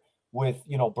here with,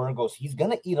 Burgos. He's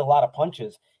going to eat a lot of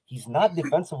punches. He's not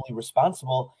defensively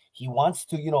responsible. He wants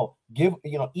to,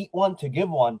 eat one to give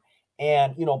one.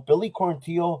 And, Billy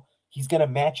Quarantillo, he's going to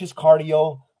match his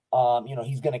cardio.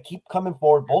 He's going to keep coming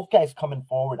forward. Both guys coming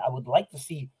forward. I would like to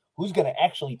see who's going to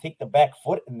actually take the back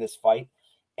foot in this fight.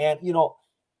 And,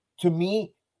 to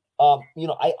me,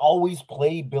 I always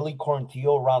play Billy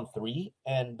Quarantillo round 3,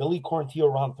 and Billy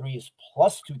Quarantillo round 3 is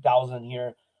plus 2,000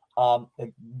 here.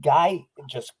 The guy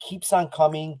just keeps on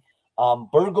coming.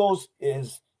 Burgos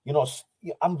is,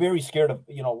 I'm very scared of,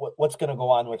 what's going to go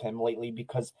on with him lately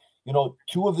because,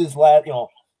 two of his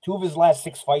last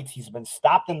 6 fights, he's been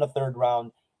stopped in the 3rd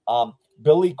round.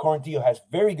 Billy Quarantillo has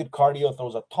very good cardio,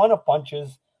 throws a ton of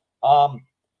punches.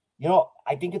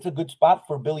 I think it's a good spot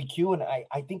for Billy Q, and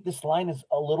I think this line is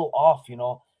a little off,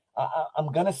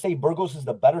 I'm going to say Burgos is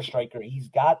the better striker. He's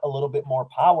got a little bit more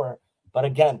power, but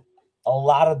again, a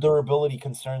lot of durability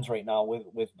concerns right now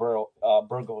with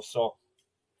Burgos. So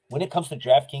when it comes to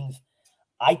DraftKings,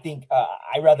 I think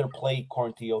I rather play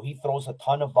Quarantillo. He throws a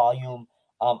ton of volume.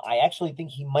 I actually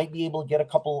think he might be able to get a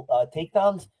couple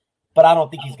takedowns, but I don't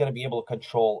think he's going to be able to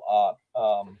control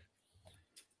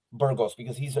Burgos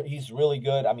because he's really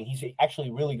good. I mean, he's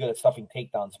actually really good at stuffing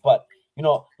takedowns. But,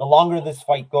 the longer this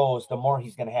fight goes, the more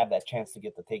he's going to have that chance to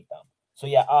get the takedown. So,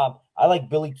 yeah, I like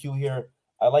Billy Q here.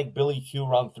 I like Billy Q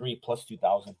round 3 plus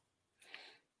 2,000.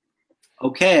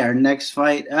 Okay, our next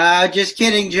fight. Just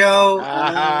kidding, Joe.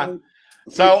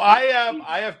 So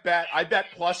I bet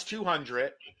plus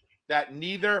 200 that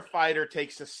neither fighter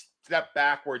takes a step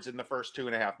backwards in the first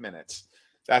 2.5 minutes.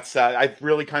 That's I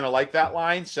really kind of like that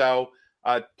line. So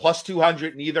plus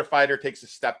 200, neither fighter takes a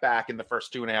step back in the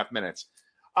first 2.5 minutes.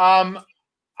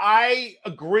 I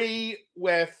agree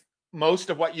with most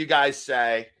of what you guys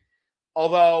say,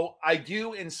 although I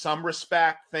do in some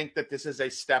respect think that this is a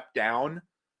step down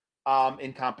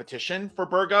in competition for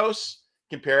Burgos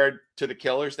compared to the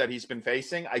killers that he's been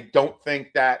facing. I don't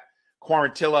think that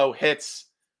Quarantillo hits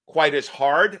quite as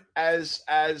hard as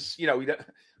he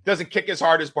doesn't kick as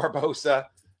hard as Barboza,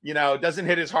 doesn't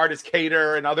hit as hard as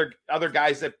Cater and other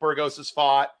guys that Burgos has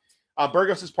fought.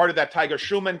 Burgos is part of that Tiger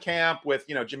Schulman camp with,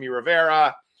 Jimmy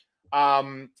Rivera.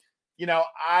 I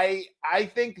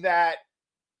think that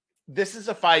this is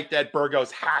a fight that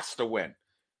Burgos has to win.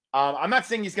 I'm not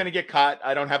saying he's going to get cut.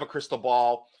 I don't have a crystal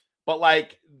ball, but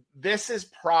like this is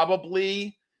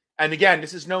probably, and again,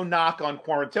 this is no knock on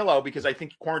Quarantillo because I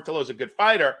think Quarantillo is a good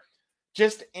fighter.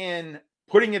 Just in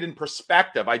putting it in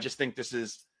perspective, I just think this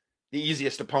is the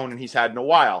easiest opponent he's had in a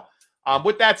while.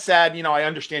 With that said, I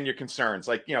understand your concerns,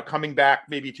 like, coming back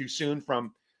maybe too soon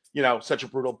from, such a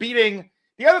brutal beating.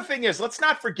 The other thing is, let's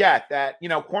not forget that,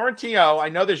 Quarantillo, I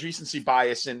know there's recency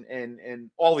bias in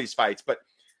all these fights, but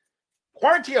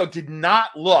Quarantillo did not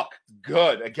look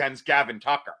good against Gavin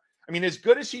Tucker. I mean, as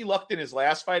good as he looked in his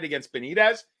last fight against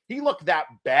Benitez, he looked that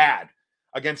bad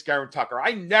against Gavin Tucker.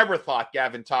 I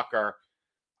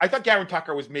thought Gavin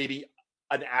Tucker was maybe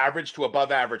an average to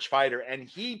above average fighter, and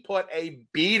he put a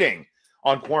beating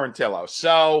on Quarantillo.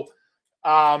 So,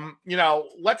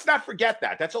 let's not forget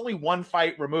that. That's only one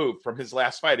fight removed from his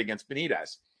last fight against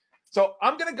Benitez. So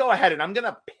I'm going to go ahead and I'm going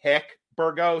to pick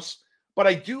Burgos, but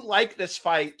I do like this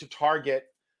fight to target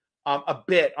a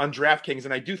bit on DraftKings,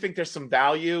 and I do think there's some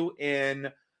value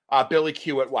in Billy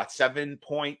Q at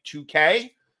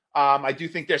 7.2K. I do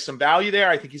think there's some value there.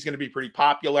 I think he's going to be pretty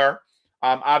popular.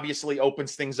 Obviously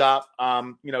opens things up,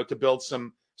 to build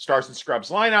some stars and scrubs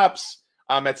lineups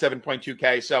at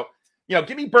 7.2K. So,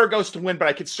 give me Burgos to win, but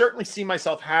I could certainly see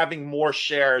myself having more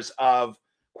shares of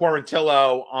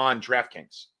Quarantillo on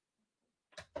DraftKings.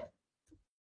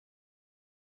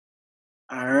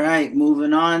 All right,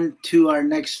 moving on to our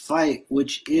next fight,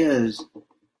 which is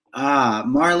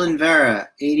Marlon Vera,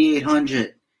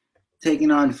 8,800,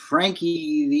 taking on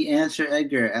Frankie the Answer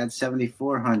Edgar at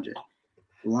 7,400.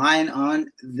 Line on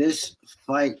this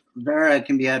fight, Vera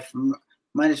can be had from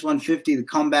minus 150. The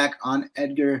comeback on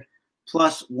Edgar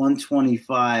plus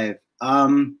 125.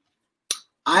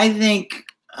 I think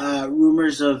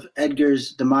rumors of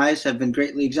Edgar's demise have been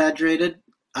greatly exaggerated.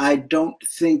 I don't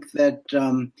think that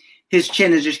his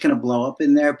chin is just going to blow up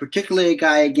in there, particularly a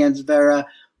guy against Vera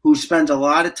who spends a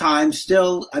lot of time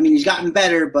still. I mean, he's gotten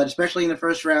better, but especially in the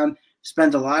first round,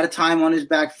 spends a lot of time on his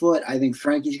back foot. I think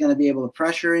Frankie's going to be able to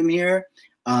pressure him here,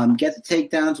 get the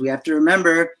takedowns. We have to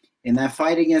remember in that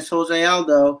fight against Jose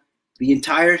Aldo, the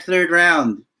entire third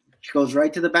round, she goes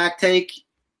right to the back take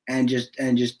and just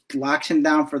locks him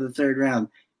down for the third round.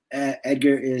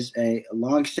 Edgar is a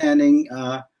long-standing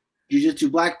jiu-jitsu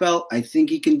black belt. I think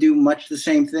he can do much the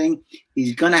same thing.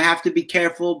 He's going to have to be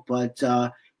careful, but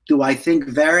do I think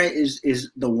Vera is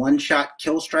the one-shot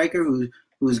kill striker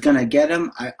who's going to get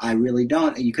him? I really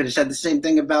don't. You could have said the same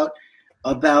thing about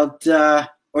Ortega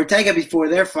before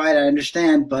their fight. I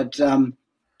understand, but I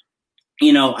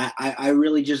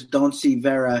really just don't see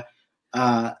Vera.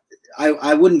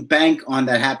 I wouldn't bank on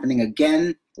that happening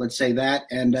again. Let's say that,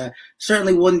 and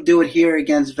certainly wouldn't do it here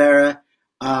against Vera.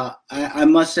 I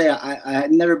must say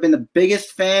I've never been the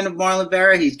biggest fan of Marlon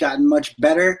Vera. He's gotten much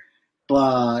better,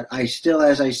 but I still,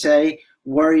 as I say,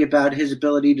 worry about his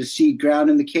ability to cede ground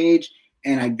in the cage,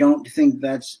 and I don't think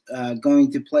that's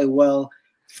going to play well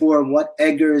for what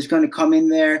Edgar is going to come in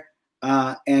there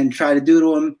and try to do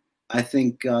to him. I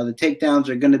think the takedowns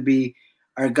are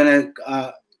going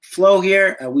to flow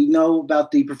here. We know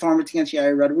about the performance against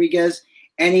Yair Rodriguez.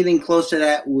 Anything close to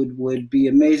that would be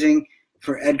amazing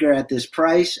for Edgar at this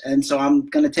price, and so I'm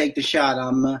going to take the shot.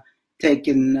 I'm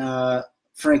taking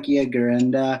Frankie Edgar,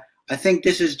 and I think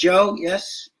this is Joe,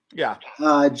 yes? Yeah.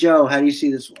 Joe, how do you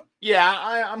see this one?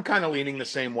 Yeah, I'm kind of leaning the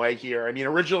same way here. I mean,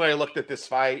 originally I looked at this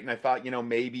fight and I thought,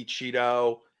 maybe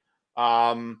Cheeto.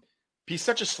 He's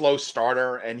such a slow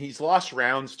starter, and he's lost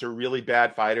rounds to really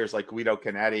bad fighters like Guido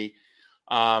Canetti.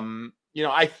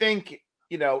 I think,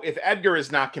 if Edgar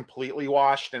is not completely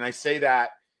washed, and I say that,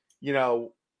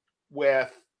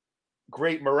 with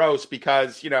great morose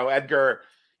because, Edgar,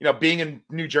 being a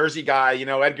New Jersey guy,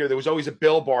 Edgar, there was always a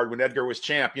billboard when Edgar was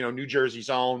champ, New Jersey's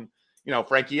own,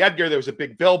 Frankie Edgar. There was a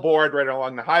big billboard right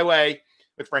along the highway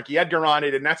with Frankie Edgar on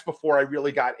it. And that's before I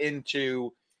really got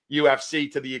into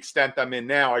UFC to the extent I'm in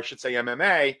now, I should say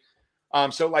MMA.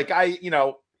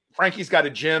 Frankie's got a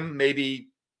gym, maybe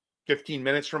 15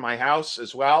 minutes from my house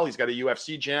as well. He's got a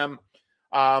UFC gym.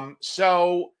 I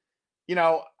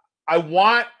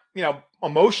want,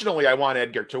 emotionally, I want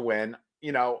Edgar to win.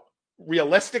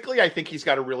 Realistically, I think he's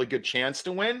got a really good chance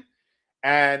to win.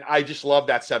 And I just love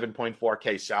that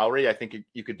 7.4K salary. I think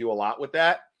you could do a lot with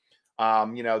that.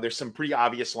 There's some pretty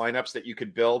obvious lineups that you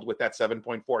could build with that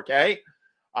 7.4K.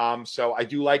 So I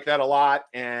do like that a lot.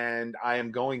 And I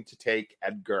am going to take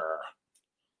Edgar.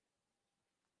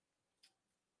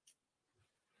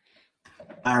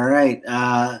 All right.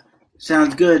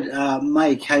 Sounds good.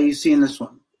 Mike, how you seeing this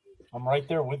one? I'm right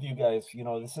there with you guys.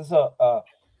 This is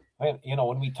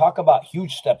when we talk about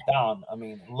huge step down, I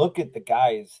mean, look at the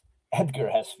guys Edgar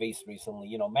has faced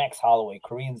recently. Max Holloway,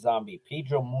 Korean Zombie,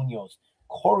 Pedro Munoz,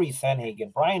 Corey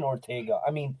Sanhagen, Brian Ortega.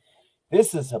 I mean,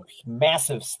 this is a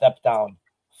massive step down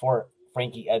for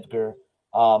Frankie Edgar.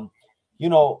 You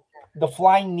know, the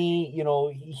flying knee,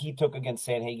 he took against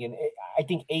Sanhagen. I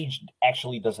think age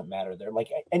actually doesn't matter there. Like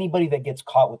anybody that gets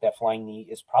caught with that flying knee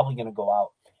is probably going to go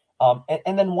out.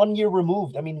 And then 1 year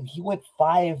removed. I mean, he went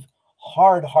 5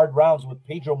 hard rounds with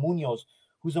Pedro Munoz,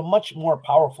 who's a much more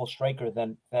powerful striker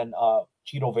than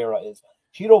Chito Vera is.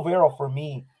 Chito Vera, for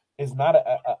me, is not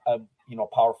a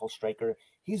powerful striker.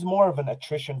 He's more of an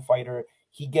attrition fighter.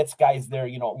 He gets guys there,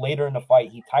 later in the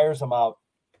fight. He tires them out,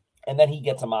 and then he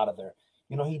gets them out of there.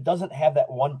 He doesn't have that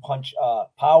one punch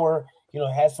power.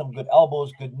 Has some good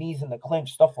elbows, good knees in the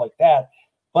clinch, stuff like that.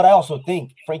 But I also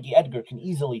think Frankie Edgar can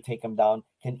easily take him down,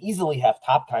 can easily have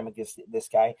top time against this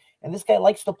guy. And this guy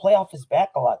likes to play off his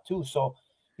back a lot too. So,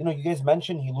 you guys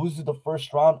mentioned he loses the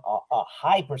first round a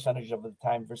high percentage of the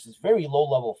time versus very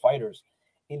low-level fighters.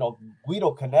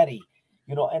 Guido Canetti,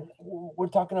 and we're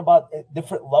talking about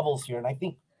different levels here. And I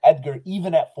think Edgar,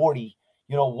 even at 40,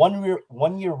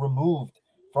 1 year removed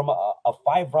from a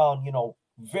 5-round,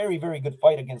 very, very good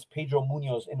fight against Pedro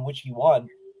Munoz in which he won,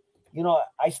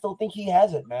 I still think he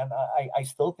has it, man. I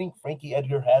still think Frankie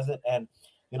Edgar has it. And,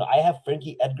 I have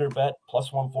Frankie Edgar bet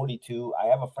plus 142. I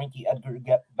have a Frankie Edgar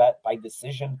bet by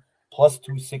decision plus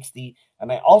 260.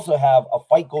 And I also have a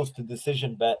fight goes to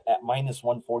decision bet at minus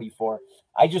 144.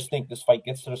 I just think this fight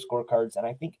gets to the scorecards, and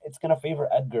I think it's going to favor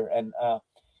Edgar. And,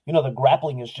 the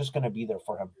grappling is just going to be there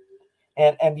for him.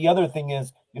 And the other thing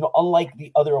is, unlike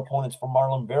the other opponents from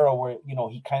Marlon Vera, where,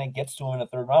 he kind of gets to him in the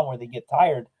third round where they get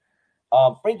tired,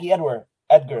 Frankie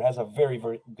Edgar has a very,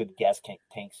 very good gas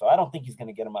tank, so I don't think he's going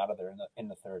to get him out of there in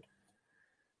the third.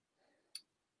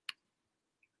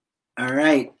 All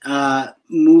right,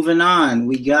 moving on.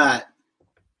 We got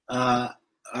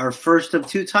our first of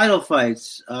 2 title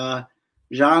fights. Zhang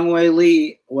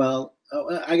Weili. Well,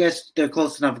 I guess they're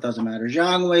close enough; it doesn't matter.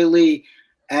 Zhang Weili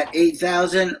at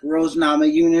 8,000. Rose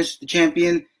Namajunas, the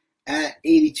champion, at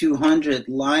 8,200.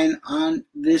 Line on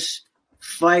this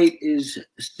fight is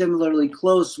similarly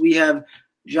close. We have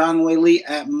Zhang Weili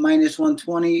at minus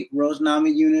 120, Rose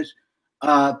Namajunas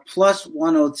plus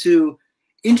 102.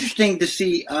 Interesting to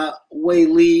see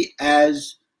Weili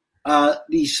as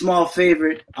the small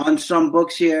favorite on some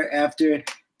books here after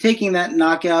taking that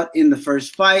knockout in the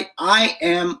first fight. I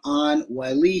am on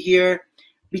Weili here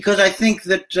because I think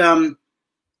that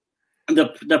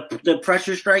the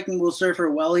pressure striking will serve her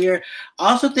well here.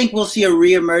 I also think we'll see a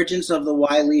reemergence of the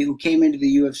Weili who came into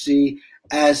the UFC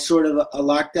as sort of a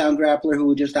lockdown grappler who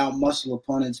would just outmuscle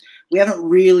opponents. We haven't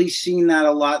really seen that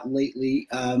a lot lately.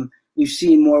 We've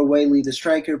seen more Weili the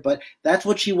striker, but that's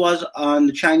what she was on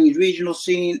the Chinese regional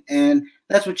scene, and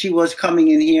that's what she was coming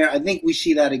in here. I think we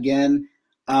see that again.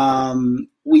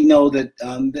 We know that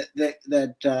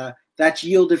that's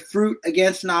yielded fruit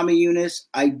against Namajunas.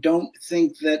 I don't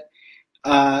think that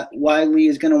Weili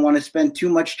is going to want to spend too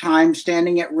much time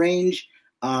standing at range.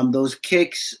 Those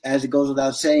kicks, as it goes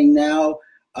without saying now,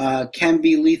 can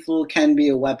be lethal, can be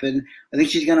a weapon. I think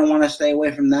she's going to want to stay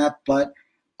away from that, but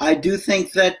I do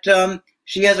think that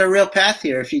she has a real path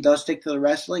here if she does stick to the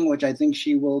wrestling, which I think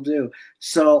she will do.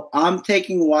 So I'm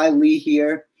taking Weili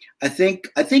here. I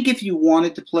think if you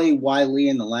wanted to play Weili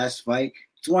in the last fight,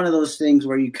 it's one of those things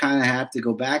where you kind of have to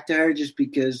go back to her just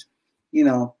because, you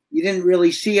didn't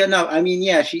really see enough. I mean,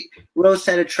 yeah, Rose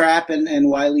set a trap and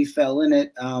Weili fell in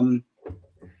it.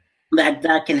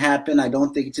 That can happen. I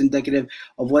don't think it's indicative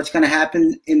of what's going to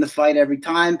happen in the fight every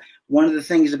time. One of the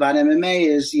things about MMA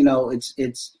is,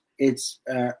 it's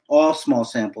all small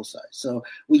sample size. So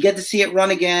we get to see it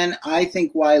run again. I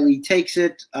think Weili takes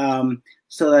it.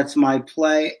 So that's my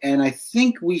play. And I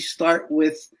think we start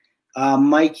with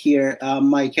Mike here.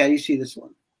 Mike, how do you see this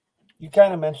one? You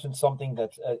kind of mentioned something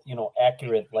that's,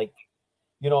 accurate. Like,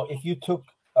 if you took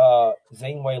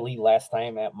Zhang Weili last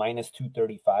time at minus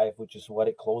 235, which is what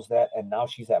it closed at, and now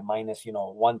she's at minus,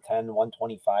 110,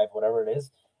 125, whatever it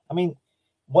is. I mean,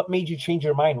 what made you change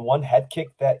your mind? One head kick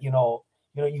that,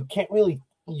 you can't really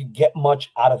you get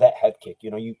much out of that head kick.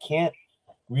 You can't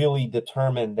really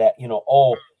determine that,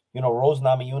 Rose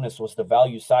Namajunas was the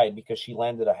value side because she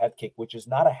landed a head kick, which is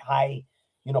not a high,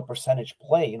 percentage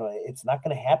play. It's not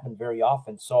going to happen very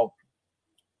often. So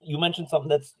you mentioned something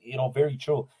that's, very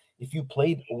true. If you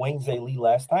played Wang Zhili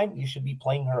last time, you should be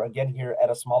playing her again here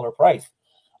at a smaller price.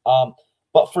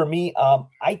 But for me,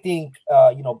 I think,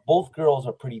 both girls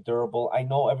are pretty durable. I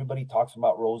know everybody talks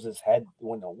about Rose's head.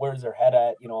 Where's her head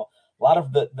at? A lot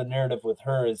of the narrative with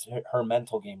her is her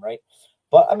mental game, right?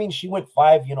 But, I mean, she went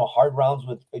 5, hard rounds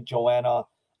with Joanna.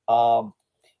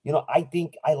 I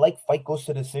think I like fight goes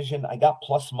to decision. I got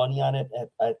plus money on it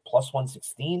at plus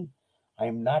 116.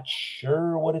 I'm not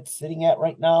sure what it's sitting at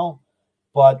right now,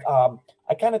 but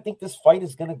I kind of think this fight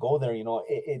is going to go there.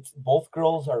 It's both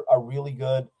girls are really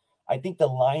good. I think the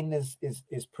line is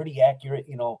pretty accurate.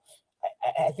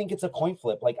 I think it's a coin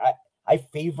flip. Like I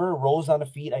favor Rose on the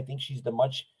feet. I think she's the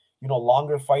much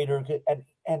longer fighter,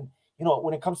 and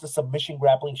when it comes to submission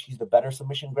grappling, she's the better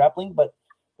submission grappling, but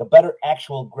the better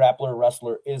actual grappler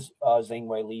wrestler is Zhang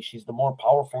Weili. She's the more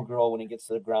powerful girl when it gets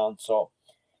to the ground. So,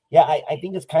 yeah, I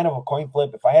think it's kind of a coin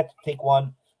flip. If I had to take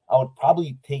one, I would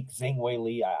probably take Zhang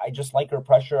Weili. I just like her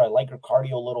pressure. I like her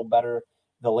cardio a little better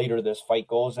the later this fight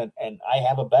goes. And I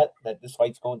have a bet that this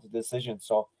fight's going to decision.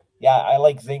 So, yeah, I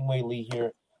like Zhang Weili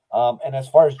here. And as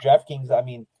far as DraftKings, I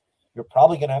mean, you're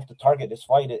probably going to have to target this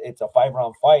fight. It's a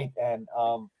 5-round fight. And,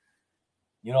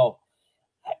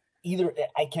 either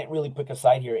I can't really pick a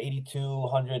side here.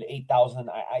 8,200,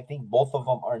 8,000. I think both of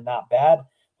them are not bad,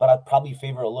 but I'd probably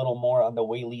favor a little more on the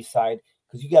Weili side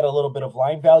because you got a little bit of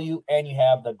line value and you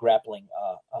have the grappling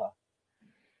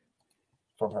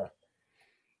from her.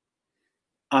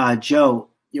 Joe,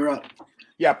 you're up.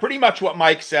 Yeah, pretty much what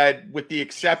Mike said, with the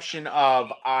exception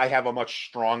of I have a much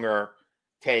stronger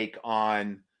take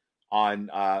on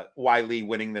Weili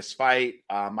winning this fight.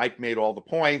 Mike made all the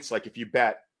points. Like if you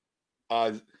bet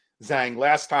Zhang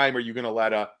last time, are you going to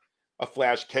let a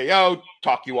flash KO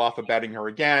talk you off of betting her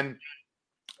again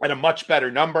at a much better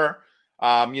number?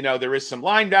 There is some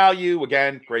line value.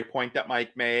 Again, great point that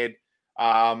Mike made.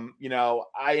 I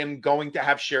am going to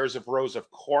have shares of Rose, of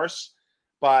course,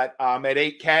 but at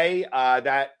 8K,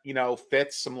 that,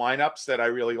 fits some lineups that I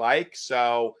really like.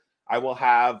 So I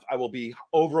will be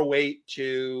overweight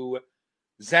to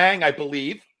Zhang, I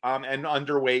believe, and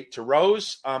underweight to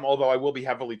Rose, although I will be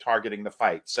heavily targeting the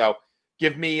fight. So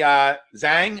give me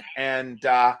Zhang, and,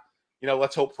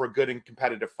 let's hope for a good and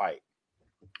competitive fight.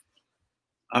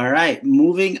 All right,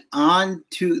 moving on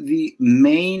to the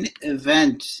main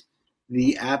event,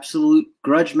 the absolute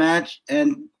grudge match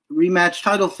and rematch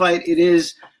title fight. It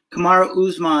is Kamaru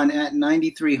Usman at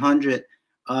 9,300,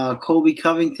 Colby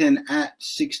Covington at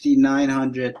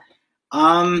 6,900.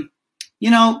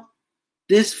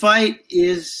 This fight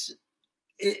is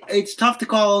it's tough to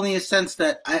call, only in a sense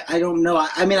that I don't know.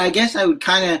 I mean, I guess I would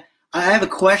I have a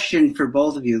question for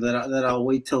both of you that I'll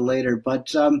wait till later.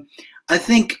 But I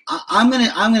think I'm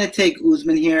gonna take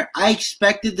Usman here. I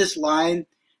expected this line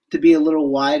to be a little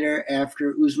wider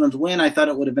after Usman's win. I thought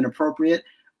it would have been appropriate.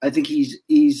 I think he's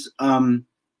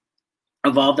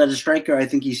evolved as a striker. I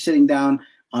think he's sitting down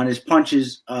on his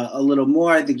punches a little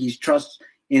more. I think he's trusts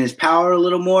in his power a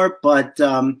little more. But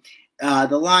the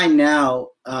line now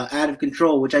out of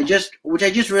control, which I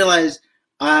just realized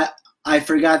I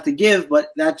forgot to give, but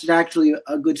that's actually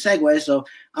a good segue. So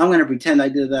I'm going to pretend I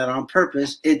did that on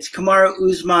purpose. It's Kamaru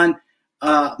Usman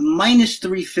minus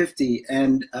 350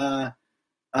 and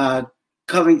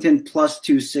Covington plus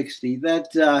 260.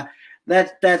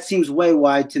 That seems way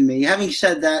wide to me. Having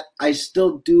said that, I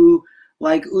still do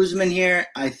like Usman here.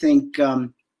 I think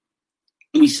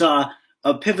we saw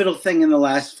a pivotal thing in the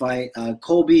last fight.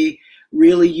 Colby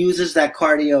really uses that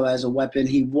cardio as a weapon.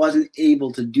 He wasn't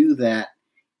able to do that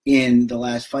in the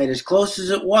last fight. As close as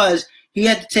it was, he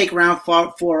had to take round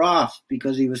 4 off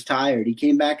because he was tired. He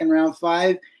came back in round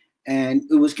 5, and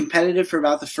it was competitive for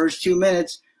about the first 2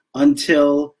 minutes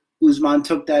until Usman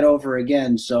took that over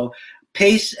again. So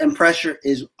pace and pressure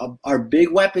are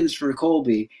big weapons for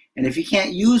Colby, and if he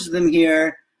can't use them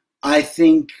here, I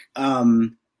think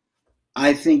it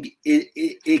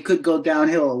could go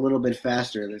downhill a little bit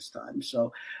faster this time.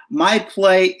 So my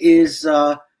play is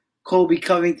Colby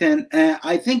Covington. And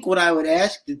I think what I would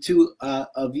ask the two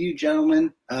of you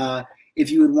gentlemen, if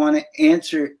you would want to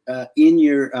answer in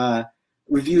your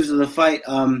reviews of the fight,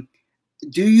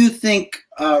 do you think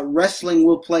wrestling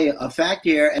will play a factor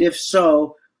here? And if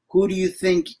so, who do you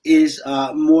think is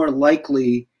more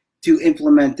likely to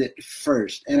implement it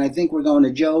first? And I think we're going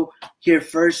to Joe here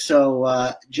first.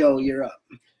 So, Joe, you're up.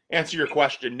 Answer your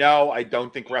question. No, I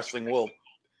don't think wrestling will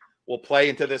play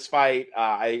into this fight.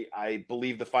 I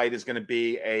believe the fight is going to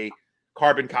be a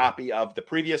carbon copy of the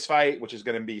previous fight, which is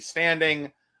going to be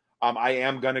standing. I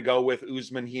am going to go with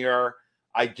Usman here.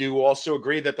 I do also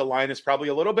agree that the line is probably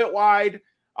a little bit wide.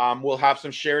 We'll have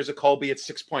some shares of Colby at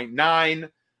 6.9.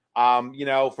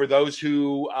 For those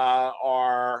who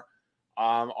are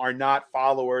not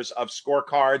followers of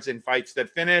scorecards in fights that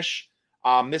finish,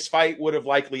 this fight would have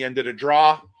likely ended a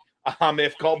draw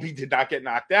if Colby did not get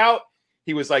knocked out.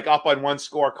 He was up on one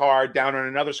scorecard, down on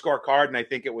another scorecard, and I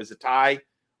think it was a tie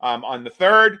on the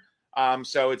third.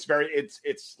 So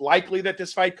it's likely that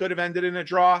this fight could have ended in a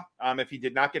draw if he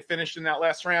did not get finished in that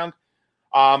last round.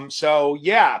 So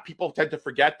yeah, people tend to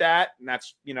forget that, and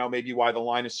that's maybe why the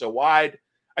line is so wide.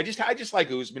 I just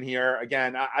like Usman here.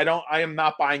 Again, I am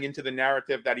not buying into the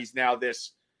narrative that he's now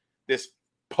this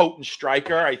potent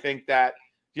striker. I think that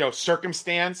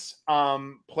circumstance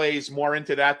plays more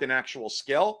into that than actual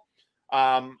skill.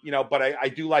 But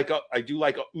I do like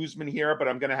Usman here, but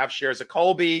I'm going to have shares of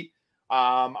Colby.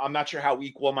 I'm not sure how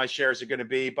equal my shares are going to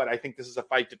be, but I think this is a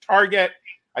fight to target.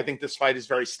 I think this fight is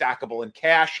very stackable in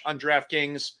cash on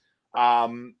DraftKings,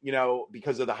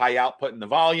 because of the high output and the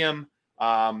volume.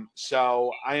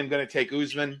 So I am going to take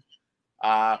Usman.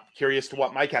 Curious to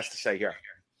what Mike has to say here.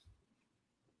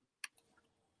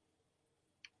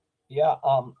 Yeah,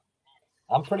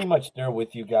 I'm pretty much there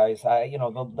with you guys.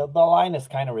 The line is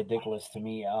kind of ridiculous to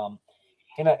me.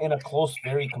 In a close,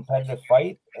 very competitive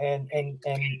fight, and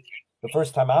the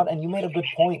first time out, and you made a good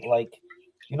point. Like,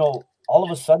 all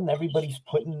of a sudden, everybody's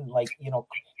putting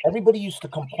everybody used to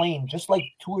complain just like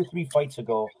 2 or 3 fights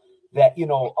ago that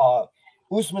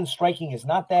Usman's striking is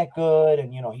not that good,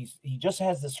 and he just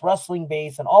has this wrestling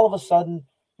base, and all of a sudden,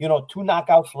 2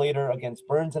 knockouts later against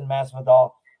Burns and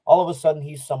Masvidal, all of a sudden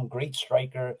he's some great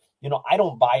striker. I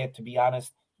don't buy it, to be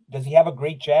honest. Does he have a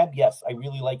great jab? Yes, I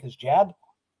really like his jab.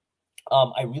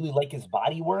 I really like his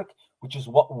body work, which is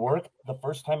what worked the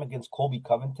first time against Colby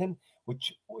Covington,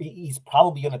 which he's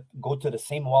probably going to go to the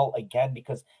same well again,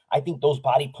 because I think those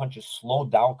body punches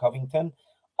slowed down Covington.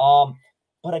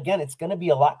 But again, it's going to be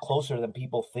a lot closer than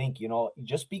people think,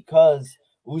 just because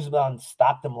Usman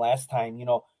stopped him last time.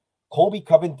 Colby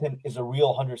Covington is a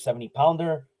real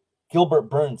 170-pounder. Gilbert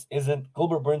Burns isn't.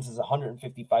 Gilbert Burns is a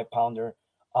 155-pounder.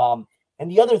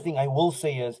 And the other thing I will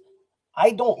say is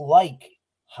I don't like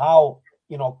how,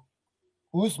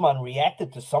 Usman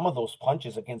reacted to some of those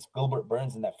punches against Gilbert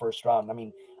Burns in that first round. I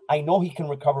mean, I know he can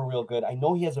recover real good. I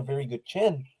know he has a very good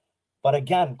chin. But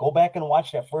again, go back and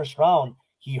watch that first round.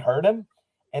 He hurt him,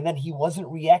 and then he wasn't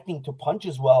reacting to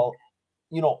punches well,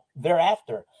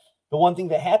 thereafter. The one thing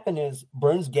that happened is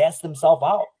Burns gassed himself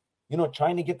out,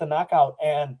 trying to get the knockout.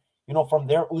 And, from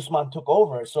there, Usman took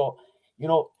over. So,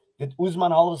 did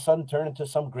Usman all of a sudden turn into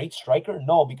some great striker?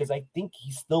 No, because I think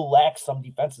he still lacks some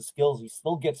defensive skills. He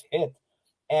still gets hit.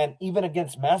 And even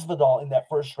against Masvidal in that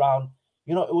first round,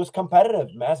 it was competitive.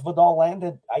 Masvidal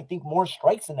landed, I think, more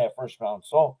strikes in that first round.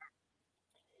 So,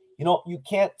 you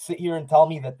can't sit here and tell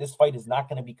me that this fight is not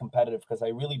going to be competitive, because I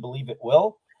really believe it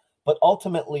will. But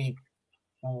ultimately,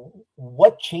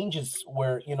 what changes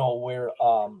where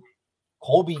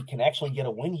Colby can actually get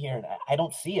a win here? And I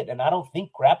don't see it. And I don't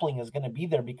think grappling is going to be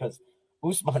there, because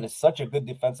Usman is such a good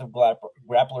defensive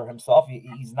grappler himself.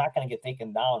 He's not going to get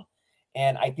taken down.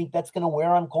 And I think that's going to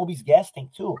wear on Colby's gas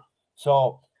tank too.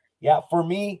 So, yeah, for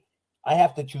me, I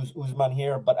have to choose Usman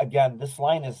here. But again, this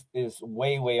line is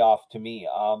way, way off to me.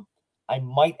 I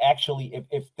might actually,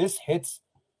 if this hits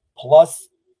plus,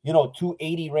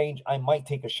 280 range, I might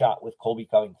take a shot with Colby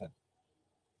Covington.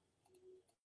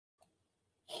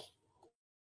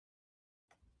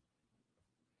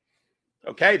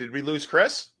 Okay, did we lose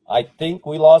Chris? I think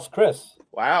we lost Chris.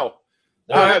 Wow.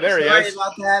 There he is. Sorry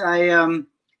about that.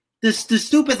 The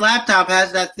stupid laptop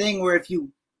has that thing where if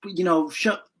you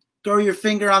throw your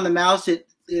finger on the mouse, it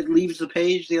leaves the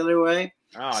page the other way.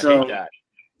 Oh, I hate that.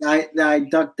 I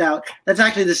ducked out. That's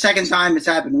actually the second time it's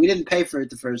happened. We didn't pay for it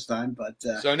the first time, but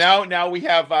so now we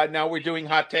have now we're doing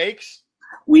hot takes.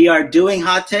 We are doing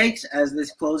hot takes as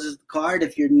this closes the card.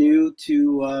 If you're new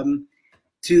to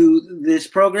this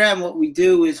program, what we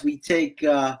do is we take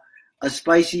a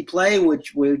spicy play,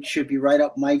 which should be right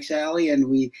up Mike's alley, and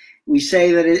we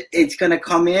say that it's going to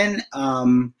come in,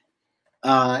 and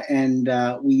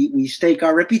we stake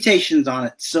our reputations on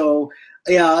it. So,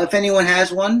 if anyone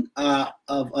has one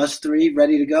of us three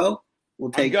ready to go, we'll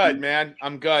take. I'm good, man.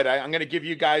 I'm good. I'm going to give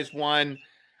you guys one.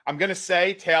 I'm going to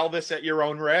say tail this at your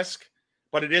own risk,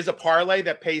 but it is a parlay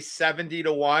that pays 70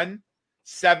 to 1.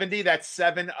 70, that's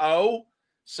 7-0.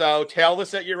 So tail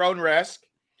this at your own risk.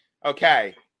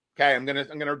 Okay. I'm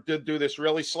gonna do this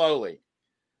really slowly.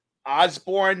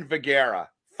 Osborne Vergara,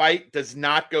 fight does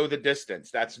not go the distance.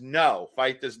 That's no.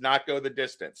 Fight does not go the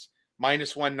distance.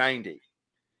 Minus 190.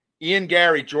 Ian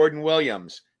Gary, Jordan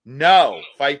Williams, no.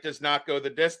 Fight does not go the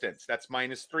distance. That's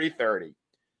minus 330.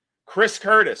 Chris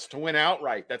Curtis to win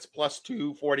outright. That's plus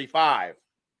 245.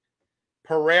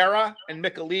 Pereira and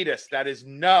Michailidis, that is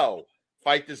no.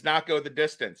 Fight does not go the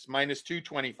distance, minus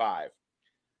 225.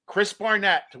 Chris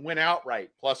Barnett to win outright,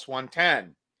 plus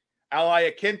 110. Al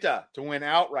Iaquinta to win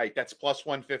outright, that's plus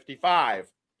 155.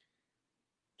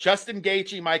 Justin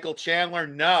Gaethje, Michael Chandler,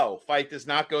 no. Fight does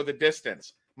not go the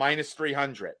distance, minus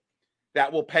 300.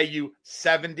 That will pay you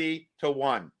 70 to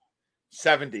 1.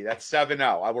 70. That's 7-0.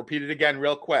 I'll repeat it again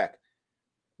real quick.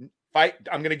 Fight.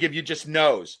 I'm going to give you just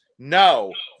no's.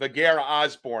 No, Vergara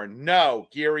Osborne. No,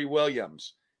 Gary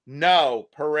Williams. No,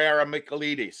 Pereira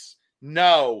Michailidis.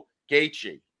 No,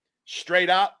 Gaethje. Straight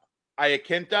up,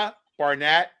 Iaquinta,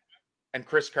 Barnett, and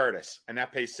Chris Curtis. And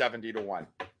that pays 70 to 1.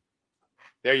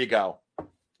 There you go.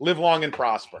 Live long and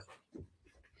prosper.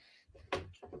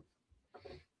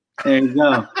 There you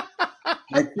go.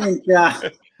 I think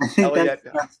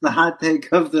that's the hot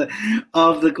take of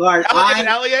the card.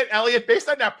 Elliot, based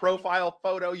on that profile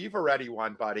photo, you've already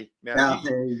won, buddy. Man,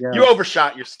 there you go. You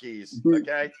overshot your skis.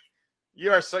 Okay,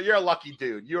 you're a lucky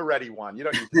dude. You already won. You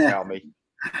don't need to tell me.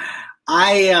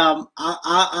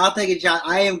 I'll take a shot.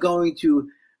 I am going to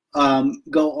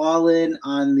go all in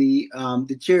on the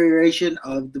deterioration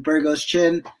of the Burgos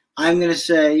chin. I'm going to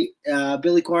say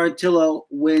Billy Quarantillo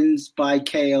wins by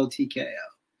KO TKO.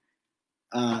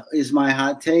 Is my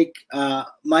hot take.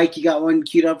 Mike, you got one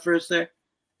queued up for us there?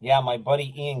 Yeah, my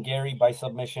buddy Ian Gary by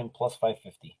submission plus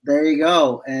 550. There you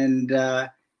go. And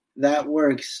that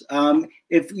works.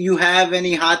 If you have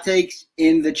any hot takes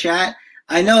in the chat,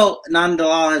 I know Nan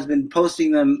Dalal has been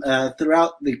posting them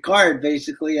throughout the card,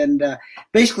 basically, and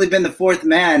basically been the fourth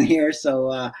man here.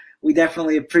 So we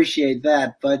definitely appreciate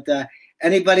that. But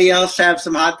anybody else have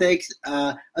some hot takes?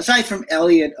 Aside from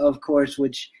Elliot, of course,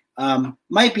 which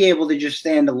might be able to just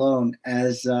stand alone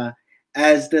as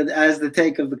the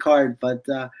take of the card, but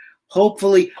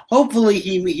hopefully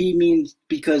he means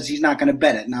because he's not going to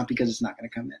bet it, not because it's not going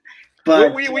to come in.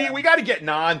 But we got to get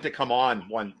Nan to come on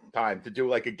one time to do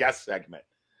like a guest segment.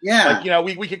 Yeah,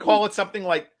 like, we could call it something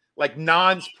like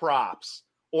Nan's props,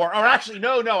 or actually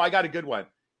no, I got a good one.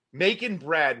 Making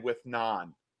bread with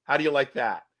Nan. How do you like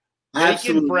that?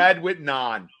 Absolutely. Making bread with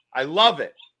Nan. I love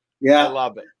it. Yeah, I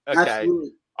love it. Okay.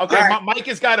 Absolutely. Okay, right. Mike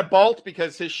has got a bolt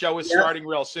because his show is starting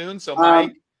real soon. So,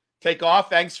 Mike, take off.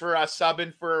 Thanks for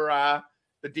subbing for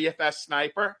the DFS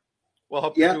Sniper. We'll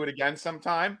hope to do it again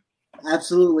sometime.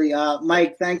 Absolutely.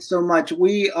 Mike, thanks so much.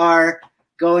 We are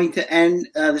going to end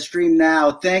the stream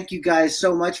now. Thank you guys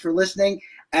so much for listening.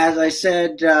 As I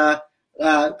said,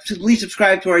 please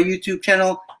subscribe to our YouTube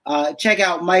channel. Check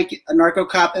out Mike, Narco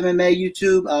Cop MMA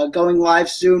YouTube, going live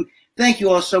soon. Thank you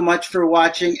all so much for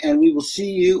watching, and we will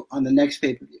see you on the next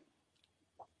pay-per-view.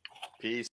 Peace.